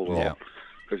because we sold it all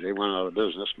because they went out of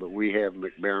business. But we have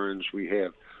McBaron's. We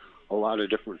have a lot of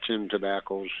different tin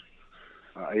tobaccos.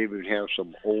 I even have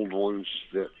some old ones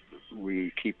that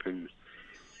we keep in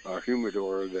our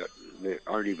humidor that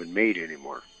aren't even made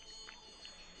anymore.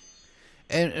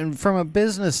 And from a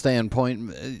business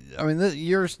standpoint, I mean,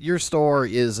 your store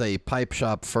is a pipe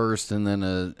shop first, and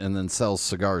then sells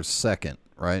cigars second,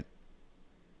 right?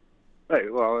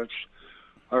 Right. Well, it's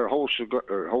our whole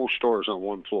store is on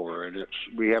one floor, and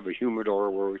we have a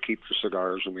humidor where we keep the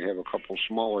cigars, and we have a couple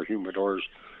smaller humidors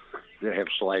that have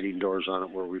sliding doors on it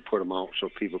where we put them out so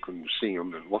people can see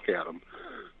them and look at them.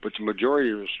 But the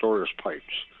majority of the store is pipes.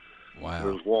 Wow.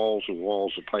 There's walls and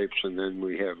walls of pipes, and then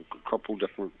we have a couple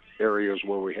different areas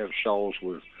where we have shelves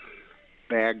with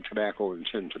bagged tobacco and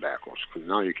tin tobaccos, because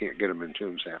now you can't get them in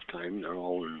tins half time. They're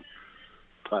all in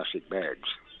plastic bags,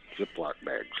 Ziploc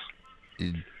bags.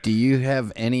 Do you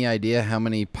have any idea how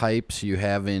many pipes you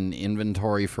have in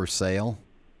inventory for sale?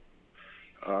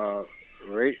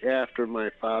 Right after my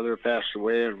father passed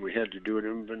away and we had to do an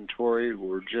inventory,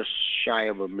 we're just shy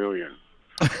of 1 million.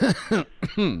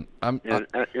 And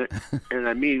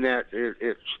I mean that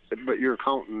but you're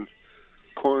counting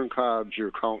corn cobs,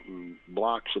 you're counting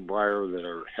blocks of briar that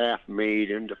are half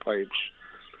made into pipes.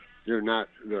 They're not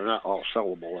all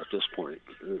sellable at this point,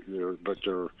 but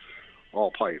they're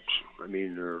all pipes. I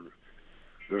mean,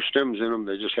 there's stems in them,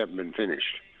 they just haven't been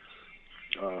finished.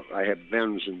 I have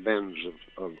bends and bends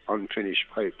of unfinished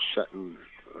pipes sitting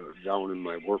down in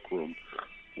my workroom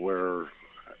where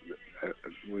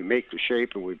we make the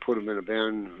shape and we put them in a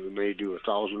bin. We may do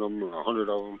 1,000 of them or 100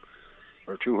 of them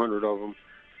or 200 of them,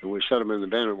 and we set them in the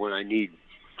bin. And when I need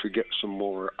to get some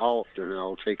more out, then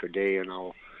I'll take a day and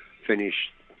I'll finish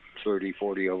 30,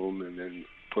 40 of them and then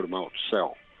put them out to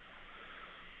sell.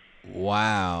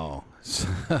 Wow.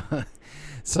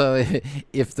 So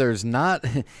if there's not,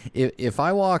 if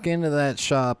I walk into that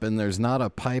shop and there's not a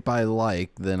pipe I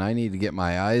like, then I need to get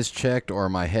my eyes checked or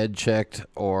my head checked,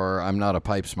 or I'm not a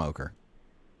pipe smoker.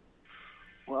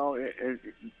 Well,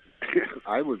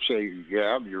 I would say,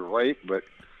 yeah, you're right, but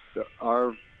there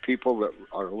are people that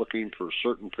are looking for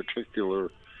certain particular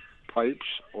pipes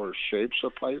or shapes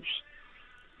of pipes,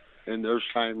 and there's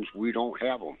times we don't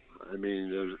have them. I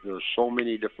mean, there's so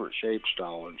many different shapes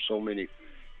now and so many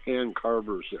hand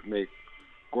carvers that make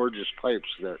gorgeous pipes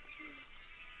that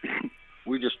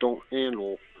we just don't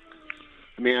handle.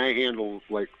 I mean, I handle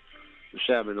like the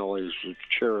Sabanellis, the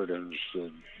Cheridans,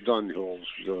 the Dunhills,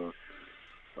 the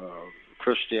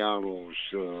Cristianos,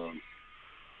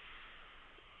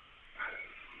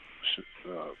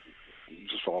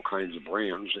 just all kinds of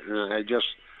brands.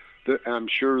 And I'm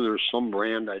sure there's some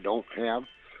brand I don't have.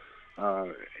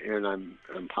 And I'm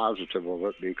positive of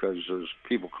it because there's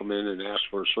people come in and ask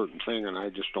for a certain thing and I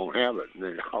just don't have it. And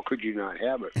then, how could you not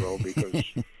have it, bro? Because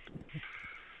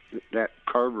that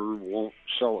carver won't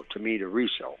sell it to me to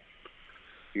resell.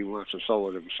 He wants to sell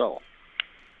it himself.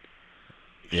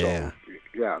 Yeah. So,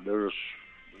 yeah,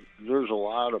 there's a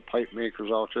lot of pipe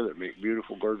makers out there that make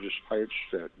beautiful, gorgeous pipes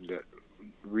that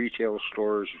retail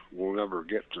stores will never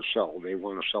get to sell. They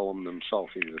want to sell them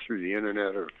themselves, either through the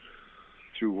internet or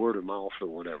through word of mouth or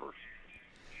whatever.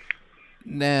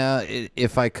 Now,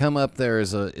 if I come up there,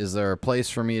 is there a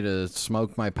place for me to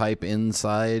smoke my pipe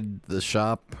inside the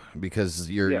shop? Because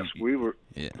yes, we were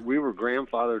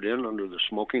grandfathered in under the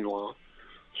smoking law,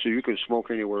 so you can smoke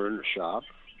anywhere in the shop.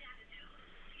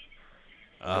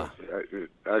 I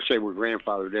say we're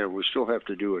grandfathered in. We still have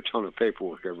to do a ton of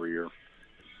paperwork every year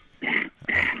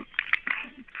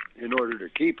in order to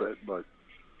keep it, but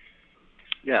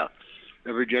yeah,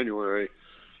 every January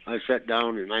I sat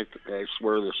down and I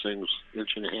swear this thing's 1.5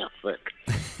 inches thick.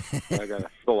 I got to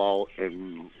fill out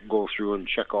and go through and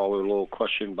check all their little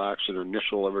question box and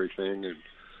initial everything. And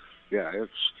yeah,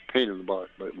 it's a pain in the butt,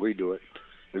 but we do it.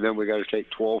 And then we got to take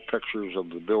 12 pictures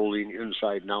of the building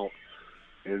inside and out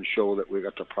and show that we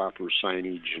got the proper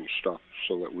signage and stuff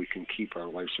so that we can keep our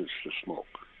license to smoke.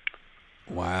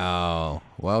 Wow.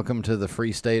 Welcome to the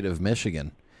free state of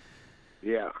Michigan.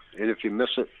 Yeah, and if you miss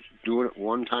it, doing it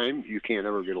one time, you can't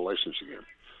ever get a license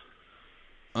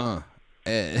again.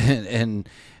 And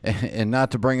not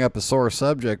to bring up a sore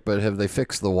subject, but have they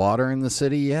fixed the water in the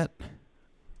city yet?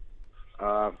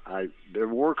 They're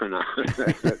working on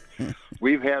it.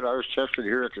 We've had ours tested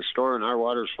here at the store, and our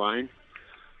water's fine.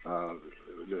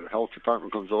 The health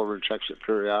department comes over and checks it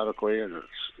periodically, and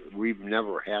we've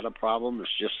never had a problem.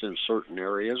 It's just in certain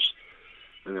areas,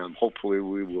 and hopefully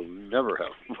we will never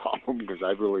have a problem because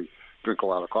I really drink a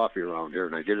lot of coffee around here,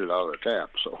 and I get it out of the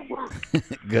tap. So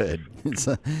good.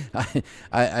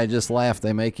 I just laugh.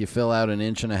 They make you fill out 1.5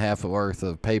 inches worth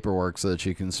of paperwork so that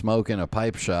you can smoke in a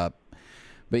pipe shop,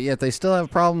 but yet they still have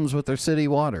problems with their city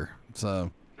water.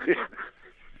 So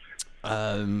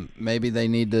maybe they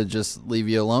need to just leave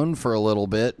you alone for a little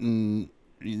bit and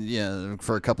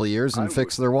for a couple of years and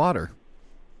fix their water.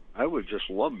 I would just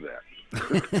love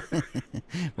that.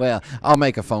 Well, I'll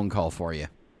make a phone call for you.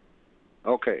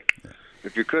 Okay.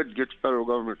 If you could get the federal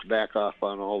government to back off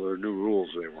on all their new rules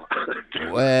they want.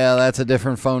 Well, that's a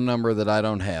different phone number that I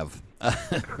don't have.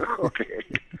 Okay.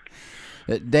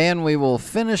 Dan, we will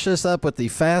finish this up with the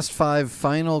Fast 5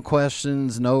 final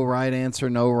questions. No right answer,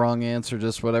 no wrong answer,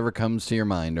 just whatever comes to your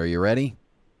mind. Are you ready?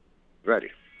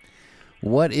 Ready.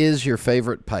 What is your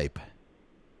favorite pipe?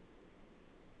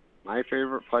 My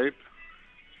favorite pipe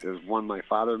is one my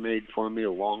father made for me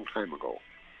a long time ago.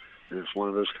 And it's one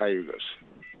of his Cayugas.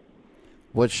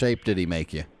 What shape did he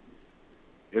make you?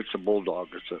 It's a bulldog.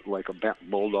 It's like a bat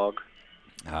bulldog.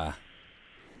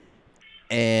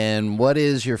 And what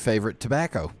is your favorite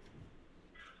tobacco?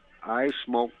 I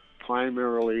smoke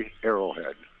primarily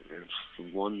Arrowhead. It's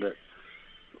the one that,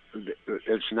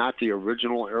 it's not the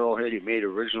original Arrowhead he made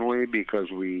originally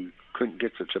because we couldn't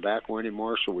get the tobacco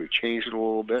anymore, so we changed it a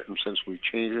little bit, and since we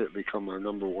changed it, it became our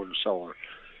 #1 seller.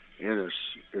 And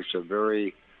it's a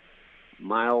very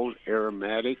mild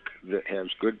aromatic that has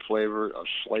good flavor, a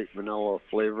slight vanilla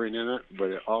flavoring in it,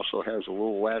 but it also has a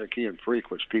little Latakian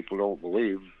freak, which people don't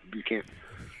believe. You can't.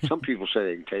 Some people say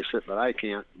they can taste it, but I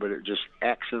can't. But it just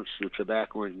accents the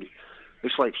tobacco and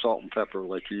It's like salt and pepper.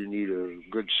 Like you need a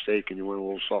good steak and you want a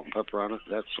little salt and pepper on it.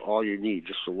 That's all you need,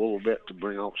 just a little bit to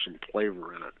bring out some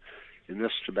flavor in it. And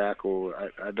this tobacco,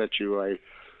 I bet you I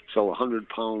sell 100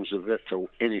 pounds of it to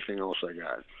anything else I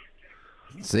got.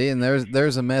 See, and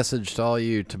there's a message to all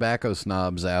you tobacco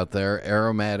snobs out there.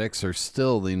 Aromatics are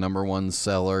still the number one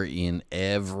seller in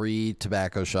every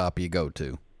tobacco shop you go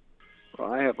to.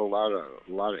 Well, I have a lot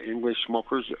of English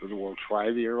smokers that will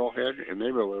try the Arrowhead, and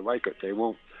they really like it. They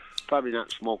won't probably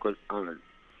not smoke it on it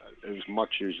as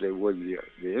much as they would the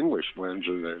English blends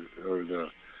or the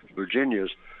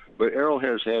Virginias, but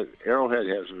Arrowhead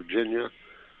has Virginia,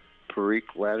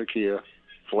 Perique, Latakia,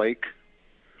 Flake,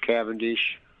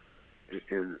 Cavendish,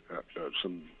 and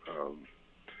some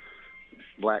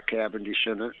black Cavendish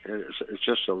in it, and it's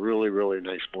just a really, really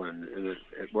nice blend. And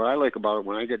what I like about it,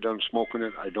 when I get done smoking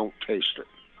it, I don't taste it.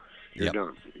 You're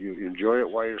done. You enjoy it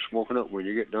while you're smoking it. When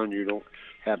you get done, you don't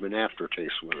have an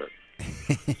aftertaste with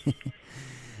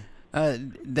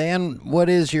it. Dan, what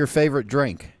is your favorite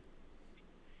drink?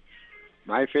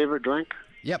 My favorite drink?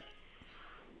 Yep.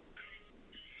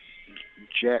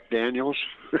 Jack Daniels.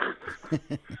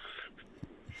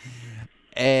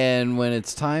 And when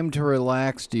it's time to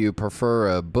relax, do you prefer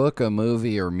a book, a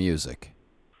movie, or music?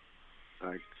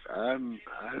 I'm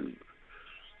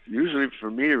usually, for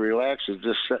me to relax is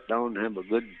just sit down and have a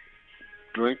good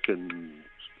drink and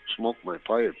smoke my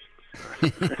pipe.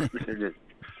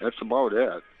 That's about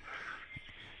it.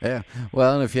 Yeah.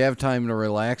 Well, and if you have time to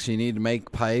relax, you need to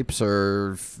make pipes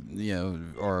or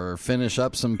finish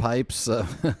up some pipes.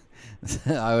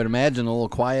 I would imagine a little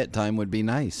quiet time would be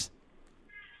nice.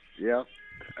 Yeah.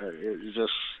 It's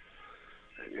just,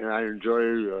 I enjoy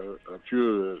a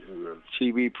few of the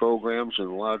TV programs, and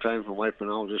a lot of times my wife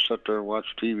and I will just sit there and watch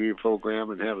a TV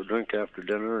program and have a drink after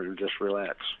dinner and just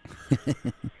relax.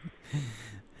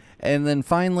 And then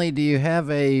finally, do you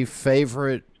have a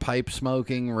favorite pipe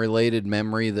smoking related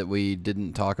memory that we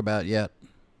didn't talk about yet?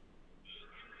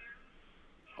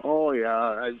 Oh,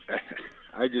 yeah.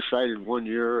 I decided one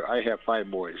year, I have 5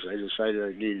 boys. I decided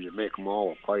I needed to make them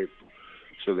all a pipe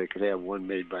so they could have one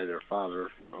made by their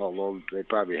father, although they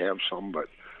probably have some, but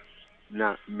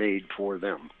not made for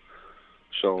them.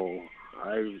 So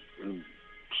I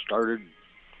started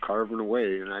carving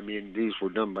away, and I mean, these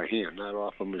were done by hand, not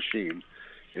off a machine,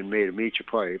 and made them each a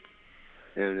pipe.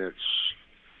 And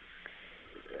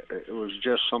it was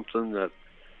just something that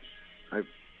I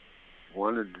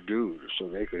wanted to do so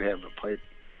they could have a pipe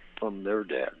from their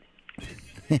dad.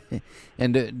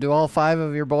 And do all 5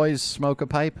 of your boys smoke a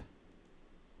pipe?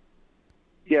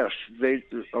 Yes,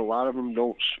 a lot of them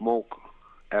don't smoke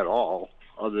at all,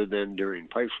 other than during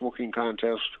pipe smoking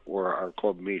contest or our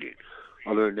club meeting.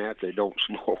 Other than that, they don't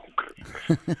smoke.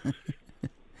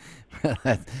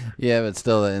 Yeah, but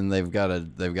still, and they've got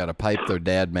a pipe their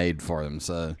dad made for them.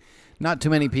 So, not too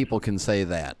many people can say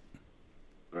that.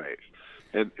 Right,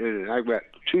 and I've got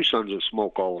 2 sons that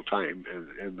smoke all the time,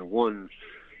 and the one,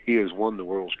 he has won the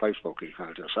world's pipe smoking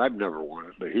contest. I've never won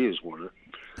it, but he has won it.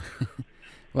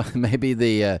 Well, maybe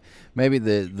the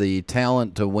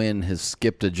talent to win has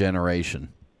skipped a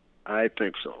generation. I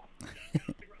think so.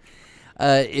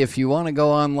 If you want to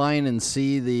go online and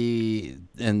see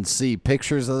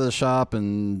pictures of the shop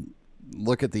and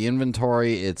look at the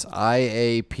inventory, it's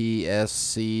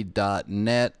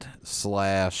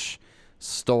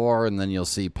iapsc.net/store, and then you'll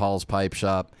see Paul's Pipe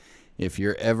Shop. If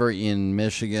you're ever in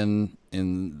Michigan,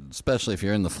 especially if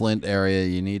you're in the Flint area,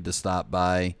 you need to stop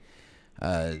by.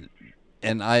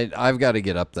 And I've got to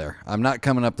get up there. I'm not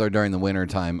coming up there during the winter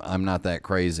time. I'm not that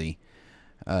crazy.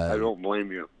 I don't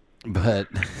blame you. But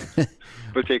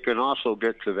but they can also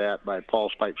get to that by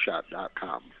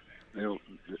paulspipeshop.com. You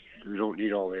don't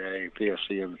need all the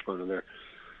IAPSC in front of there.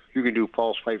 You can do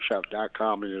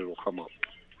paulspipeshop.com and it'll come up.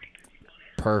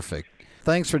 Perfect.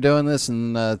 Thanks for doing this,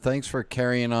 and thanks for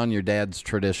carrying on your dad's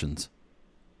traditions.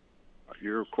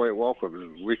 You're quite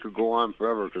welcome. We could go on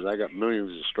forever because I got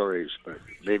millions of stories, but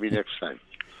maybe next time.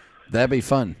 That'd be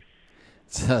fun.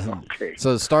 So, okay.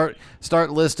 So start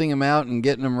listing them out and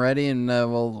getting them ready, and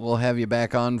we'll have you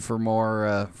back on for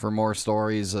more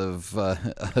stories of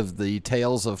the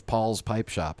tales of Paul's Pipe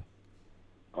Shop.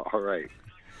 All right.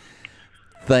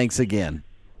 Thanks again.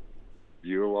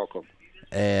 You're welcome.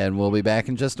 And we'll be back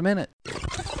in just a minute.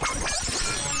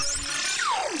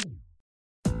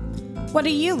 What are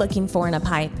you looking for in a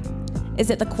pipe? Is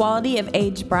it the quality of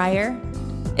aged briar?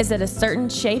 Is it a certain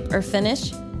shape or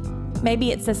finish?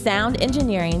 Maybe it's the sound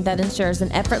engineering that ensures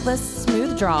an effortless,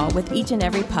 smooth draw with each and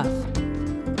every puff.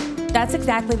 That's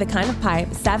exactly the kind of pipe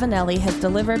Savinelli has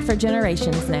delivered for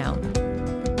generations now.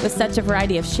 With such a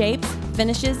variety of shapes,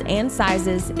 finishes, and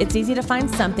sizes, it's easy to find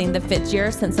something that fits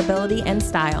your sensibility and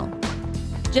style.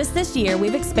 Just this year,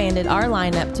 we've expanded our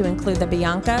lineup to include the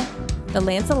Bianca, the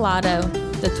Lancelotto,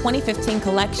 the 2015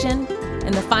 collection,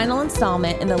 and the final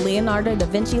installment in the Leonardo da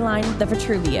Vinci line, the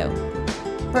Vitruvio.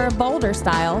 For a bolder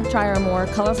style, try our more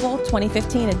colorful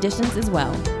 2015 editions as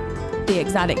well. The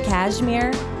exotic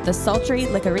cashmere, the sultry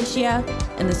licoricia,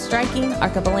 and the striking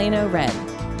arcobaleno red.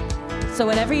 So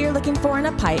whatever you're looking for in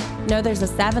a pipe, know there's a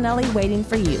Savinelli waiting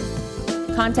for you.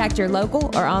 Contact your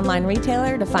local or online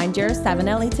retailer to find your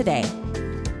Savinelli today.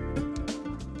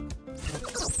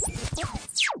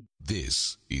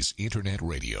 This is Internet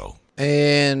Radio.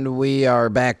 And we are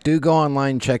back. Do go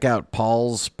online, check out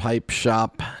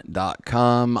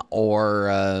paulspipeshop.com,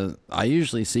 or I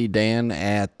usually see Dan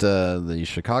at the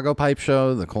Chicago Pipe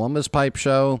Show, the Columbus Pipe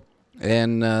Show,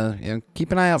 and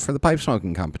keep an eye out for the pipe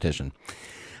smoking competition.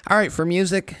 All right, for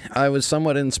music, I was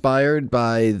somewhat inspired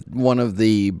by one of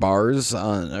the bars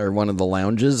or one of the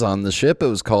lounges on the ship. It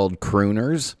was called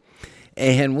Crooners,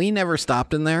 and we never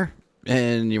stopped in there.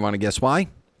 And you want to guess why?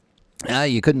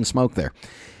 You couldn't smoke there.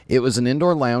 It was an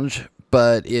indoor lounge,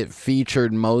 but it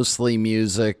featured mostly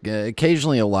music,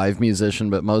 occasionally a live musician,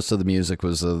 but most of the music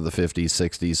was of the 50s,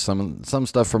 60s, some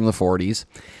stuff from the 40s.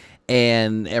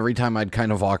 And every time I'd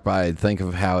kind of walk by, I'd think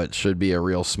of how it should be a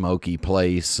real smoky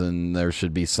place, and there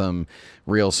should be some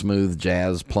real smooth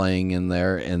jazz playing in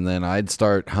there. And then I'd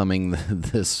start humming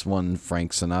this one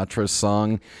Frank Sinatra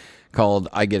song called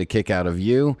I Get a Kick Out of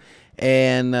You.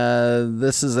 And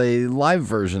this is a live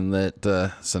version that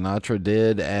Sinatra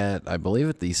did at, I believe,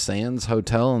 at the Sands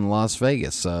Hotel in Las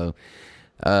Vegas. So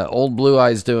Old Blue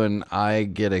Eyes doing I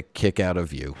Get a Kick Out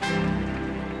of You.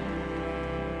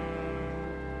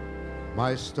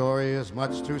 My story is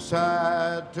much too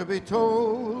sad to be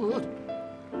told,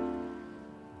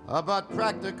 but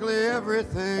practically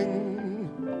everything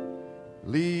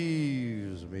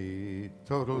leaves me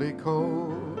totally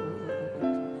cold.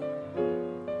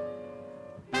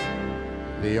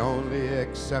 The only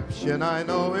exception I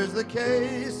know is the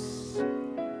case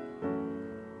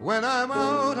when I'm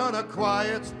out on a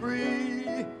quiet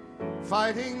spree,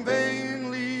 fighting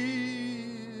vainly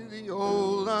the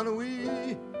old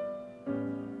ennui.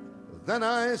 Then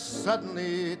I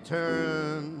suddenly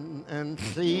turn and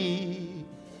see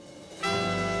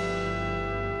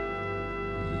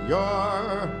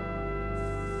your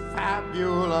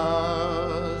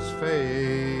fabulous face.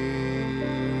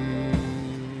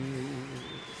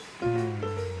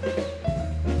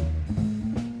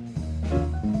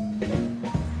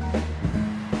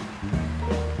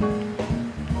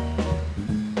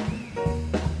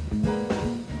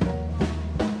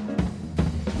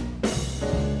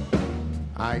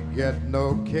 I get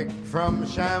no kick from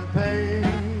champagne.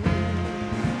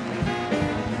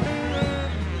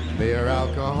 Mere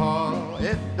alcohol,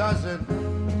 it doesn't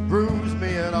bruise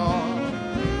me at all.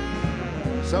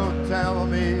 So tell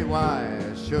me, why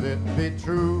should it be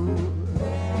true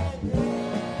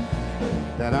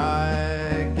that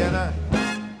I get a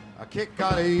kick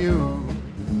out of you?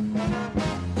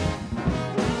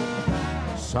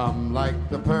 Some like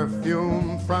the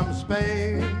perfume from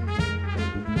Spain.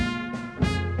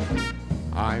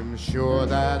 I'm sure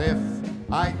that if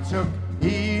I took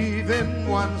even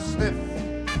one sniff,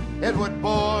 it would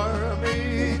bore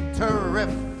me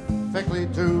terrifically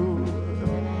too.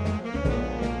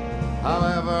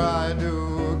 However, I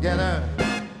do get a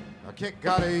kick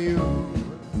out of you.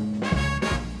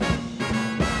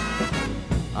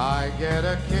 I get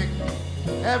a kick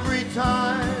every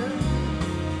time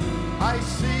I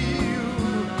see you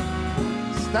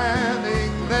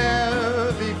standing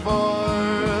there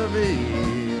before me.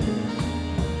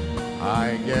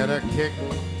 I get a kick,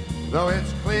 though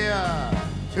it's clear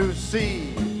to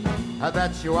see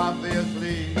that you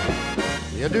obviously,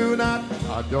 you do not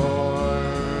adore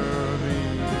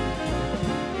me.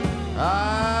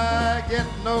 I get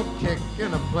no kick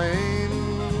in a plane,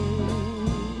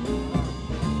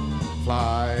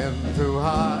 flying too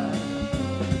high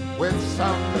with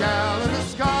some gal in the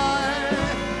sky.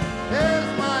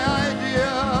 Here's my idea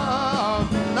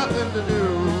of nothing to do.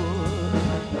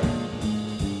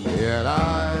 Yet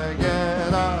I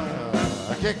get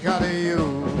a kick out of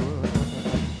you.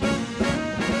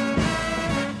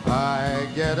 I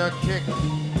get a kick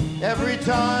every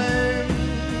time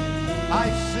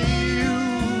I see you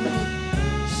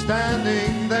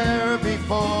standing there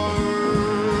before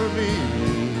me.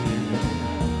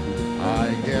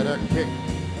 I get a kick,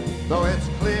 though it's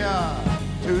clear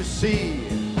to see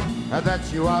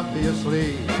that you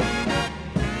obviously,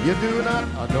 you do not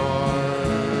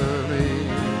adore me.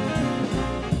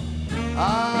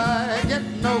 I get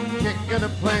no kick in a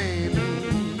plane,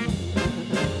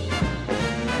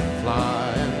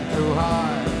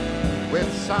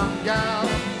 some gal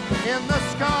in the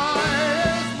sky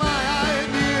is my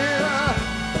idea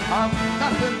of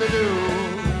nothing to do.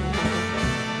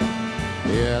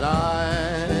 Did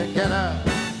I get a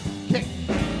kick?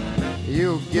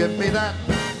 You give me that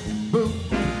boot.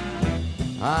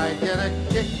 I get a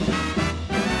kick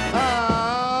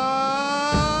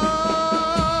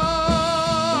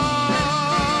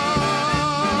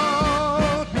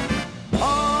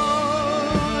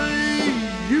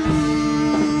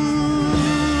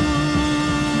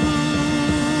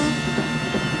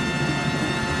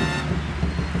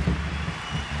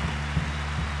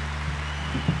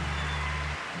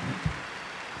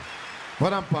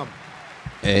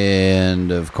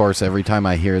And, of course, every time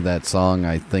I hear that song,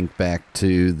 I think back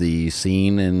to the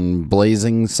scene in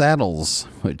Blazing Saddles,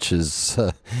 which is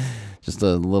just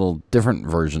a little different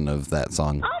version of that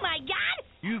song. Oh, my God!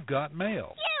 You've got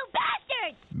mail. You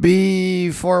bastard!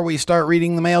 Before we start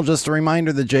reading the mail, just a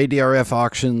reminder, the JDRF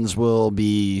auctions will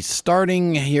be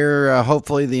starting here,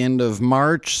 hopefully the end of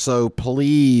March, so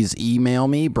please email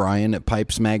me, Brian at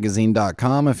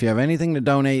PipesMagazine.com. If you have anything to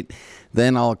donate,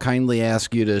 then I'll kindly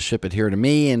ask you to ship it here to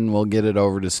me, and we'll get it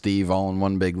over to Steve all in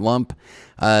one big lump.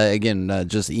 Again,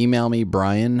 just email me,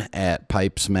 Brian at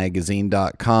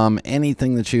PipesMagazine.com.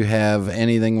 Anything that you have,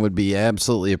 anything would be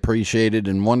absolutely appreciated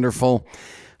and wonderful.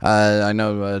 I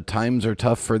know times are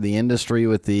tough for the industry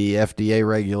with the FDA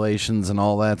regulations and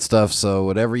all that stuff, so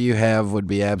whatever you have would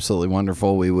be absolutely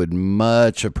wonderful. We would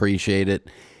much appreciate it.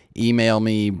 Email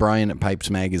me, Brian at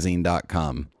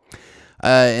PipesMagazine.com.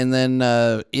 And then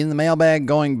in the mailbag,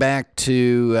 going back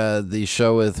to the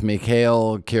show with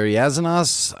Mikhail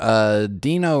Kyriazanos,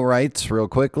 Dino writes real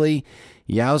quickly,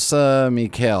 Yausa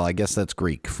Mikhail, I guess that's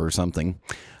Greek for something.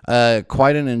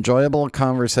 Quite an enjoyable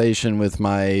conversation with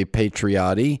my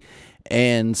patrioti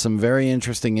and some very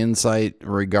interesting insight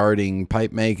regarding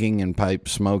pipe making and pipe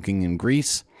smoking in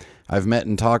Greece. I've met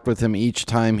and talked with him each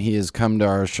time he has come to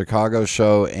our Chicago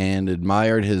show and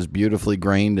admired his beautifully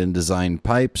grained and designed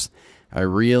pipes. I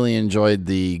really enjoyed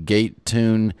the gate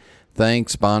tune.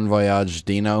 Thanks, bon voyage,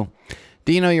 Dino.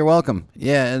 Dino, you're welcome.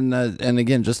 Yeah, and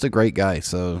again, just a great guy.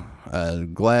 So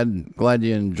glad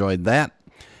you enjoyed that.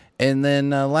 And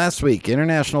then last week,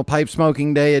 International Pipe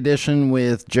Smoking Day edition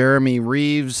with Jeremy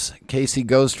Reeves. Casey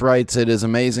Ghost writes, it is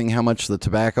amazing how much the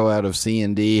tobacco out of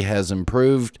C&D has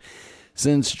improved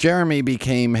since Jeremy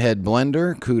became head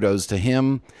blender. Kudos to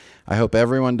him. I hope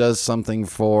everyone does something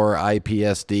for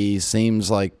IPSD.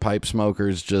 Seems like pipe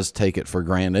smokers just take it for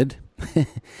granted. I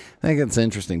think it's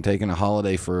interesting, taking a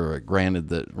holiday for granted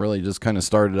that really just kind of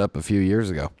started up a few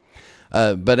years ago.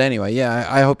 But anyway, yeah,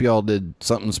 I hope you all did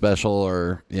something special,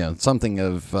 or something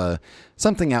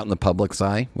out in the public's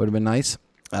eye would have been nice.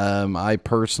 I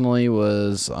personally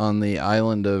was on the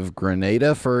island of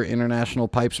Grenada for International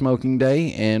Pipe Smoking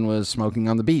Day and was smoking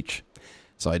on the beach,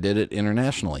 so I did it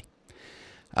internationally.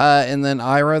 And then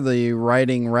Ira, the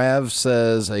writing Rav,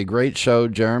 says, a great show.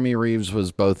 Jeremy Reeves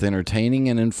was both entertaining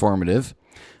and informative.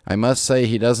 I must say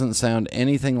he doesn't sound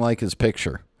anything like his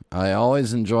picture. I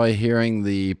always enjoy hearing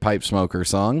the Pipe Smoker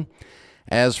song.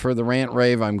 As for the rant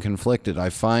rave, I'm conflicted. I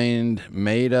find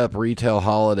made-up retail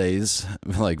holidays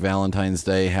like Valentine's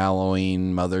Day,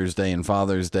 Halloween, Mother's Day, and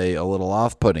Father's Day a little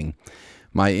off-putting.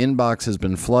 My inbox has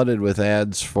been flooded with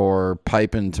ads for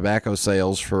pipe and tobacco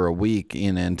sales for a week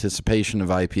in anticipation of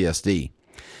IPSD.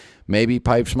 Maybe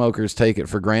pipe smokers take it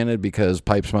for granted because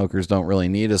pipe smokers don't really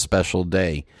need a special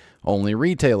day. Only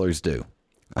retailers do.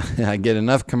 I get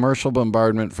enough commercial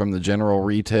bombardment from the general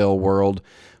retail world.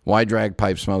 Why drag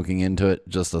pipe smoking into it?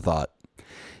 Just a thought.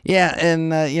 Yeah,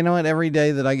 and you know what? Every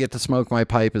day that I get to smoke my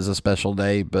pipe is a special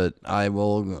day, but I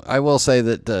will say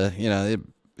that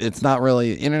it's not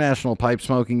really International Pipe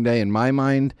Smoking Day in my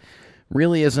mind.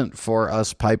 Really isn't for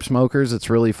us pipe smokers. It's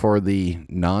really for the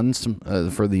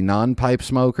non-pipe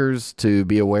smokers to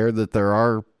be aware that there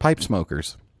are pipe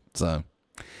smokers. So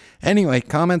anyway,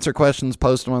 comments or questions,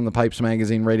 post them on the Pipes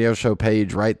Magazine radio show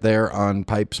page right there on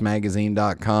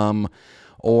pipesmagazine.com,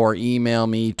 or email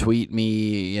me, tweet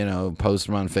me, post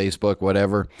them on Facebook,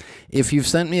 whatever. If you've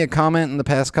sent me a comment in the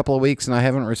past couple of weeks and I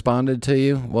haven't responded to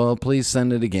you, well, please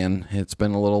send it again. It's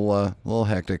been a little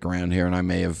hectic around here and I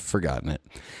may have forgotten it.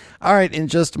 All right, in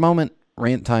just a moment,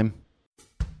 rant time.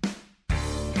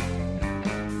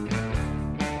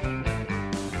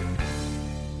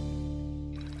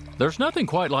 There's nothing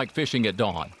quite like fishing at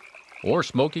dawn or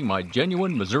smoking my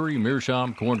genuine Missouri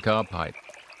Meerschaum corncob pipe,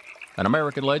 an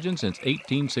American legend since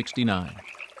 1869.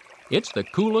 It's the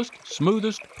coolest,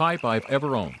 smoothest pipe I've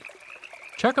ever owned.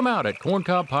 Check them out at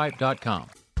corncobpipe.com.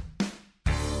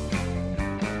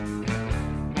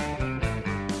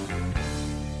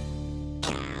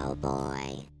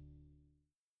 Cowboy.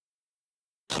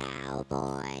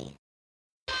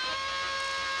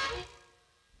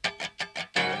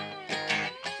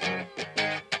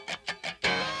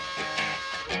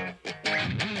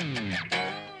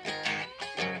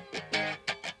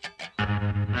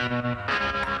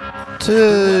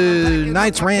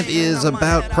 Tonight's rant is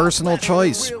about personal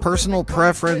choice, personal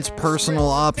preference, personal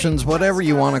options, whatever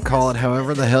you want to call it,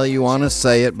 however the hell you want to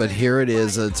say it, but here it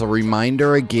is. It's a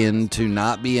reminder again to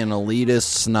not be an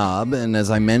elitist snob, and as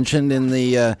I mentioned in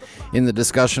the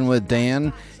discussion with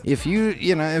Dan, if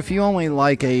you only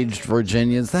like aged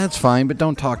Virginias, that's fine, but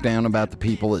don't talk down about the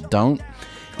people that don't.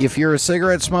 If you're a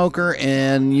cigarette smoker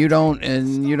and you don't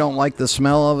like the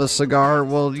smell of a cigar,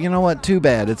 well, you know what? Too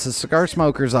bad. It's a cigar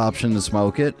smoker's option to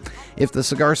smoke it. If the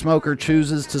cigar smoker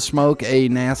chooses to smoke a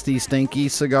nasty, stinky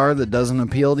cigar that doesn't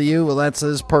appeal to you, well, that's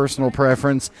his personal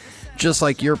preference, just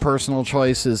like your personal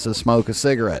choice is to smoke a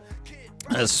cigarette.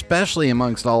 Especially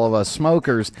amongst all of us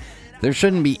smokers, there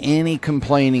shouldn't be any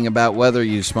complaining about whether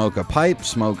you smoke a pipe,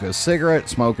 smoke a cigarette,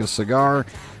 smoke a cigar,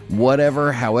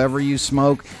 whatever, however you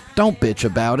smoke. Don't bitch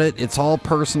about it. It's all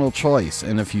personal choice.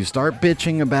 And if you start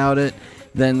bitching about it,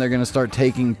 then they're going to start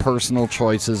taking personal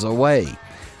choices away.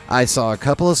 I saw a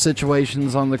couple of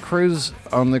situations on the cruise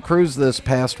this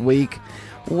past week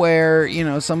where,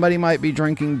 somebody might be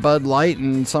drinking Bud Light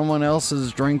and someone else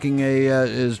is drinking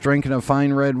a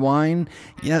fine red wine.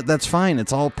 Yeah, that's fine.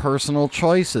 It's all personal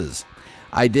choices.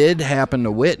 I did happen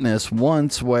to witness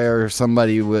once where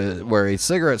where a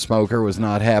cigarette smoker was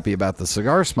not happy about the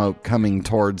cigar smoke coming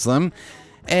towards them,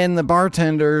 and the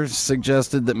bartender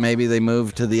suggested that maybe they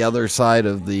move to the other side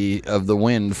of the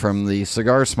wind from the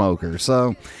cigar smoker.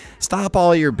 So stop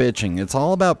all your bitching. It's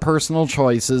all about personal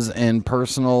choices and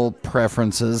personal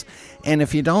preferences, and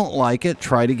if you don't like it,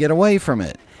 try to get away from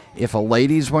it. If a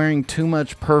lady's wearing too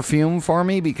much perfume for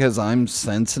me because I'm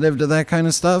sensitive to that kind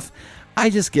of stuff, I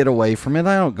just get away from it.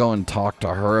 I don't go and talk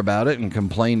to her about it and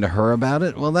complain to her about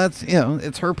it. Well, that's,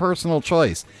 it's her personal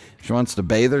choice. If she wants to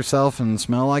bathe herself and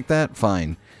smell like that,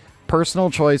 fine. Personal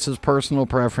choices, personal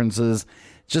preferences.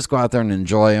 Just go out there and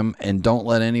enjoy them, and don't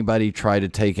let anybody try to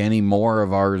take any more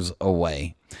of ours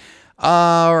away.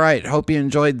 All right. Hope you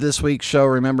enjoyed this week's show.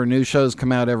 Remember, new shows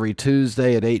come out every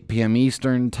Tuesday at 8 p.m.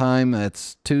 Eastern Time.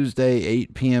 That's Tuesday,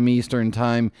 8 p.m. Eastern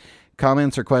Time.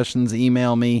 Comments or questions,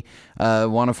 email me.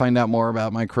 Want to find out more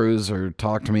about my cruise or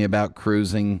talk to me about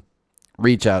cruising,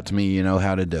 reach out to me. You know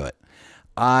how to do it.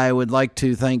 I would like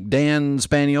to thank Dan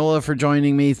Spaniola for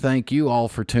joining me. Thank you all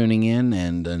for tuning in,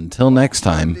 and until next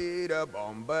time. Happy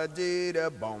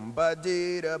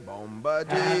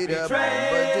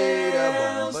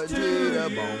trails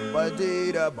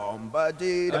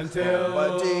until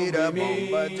we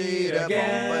meet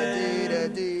again.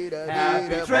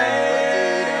 Happy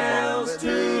trails to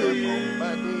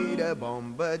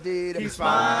keep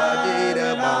smiling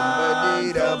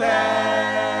until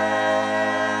then.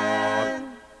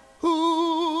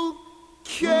 Who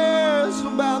cares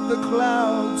about the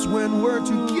clouds when we're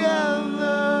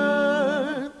together?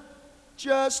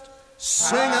 Just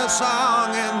sing a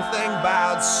song and think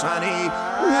about sunny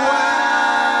weather.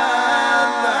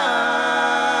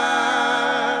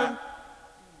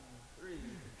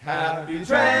 Happy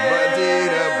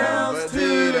trails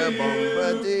to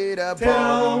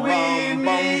till we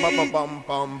meet again.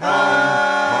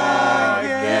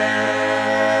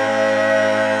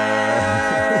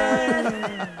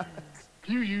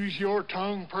 You use your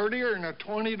tongue prettier than a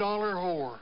 $20 whore.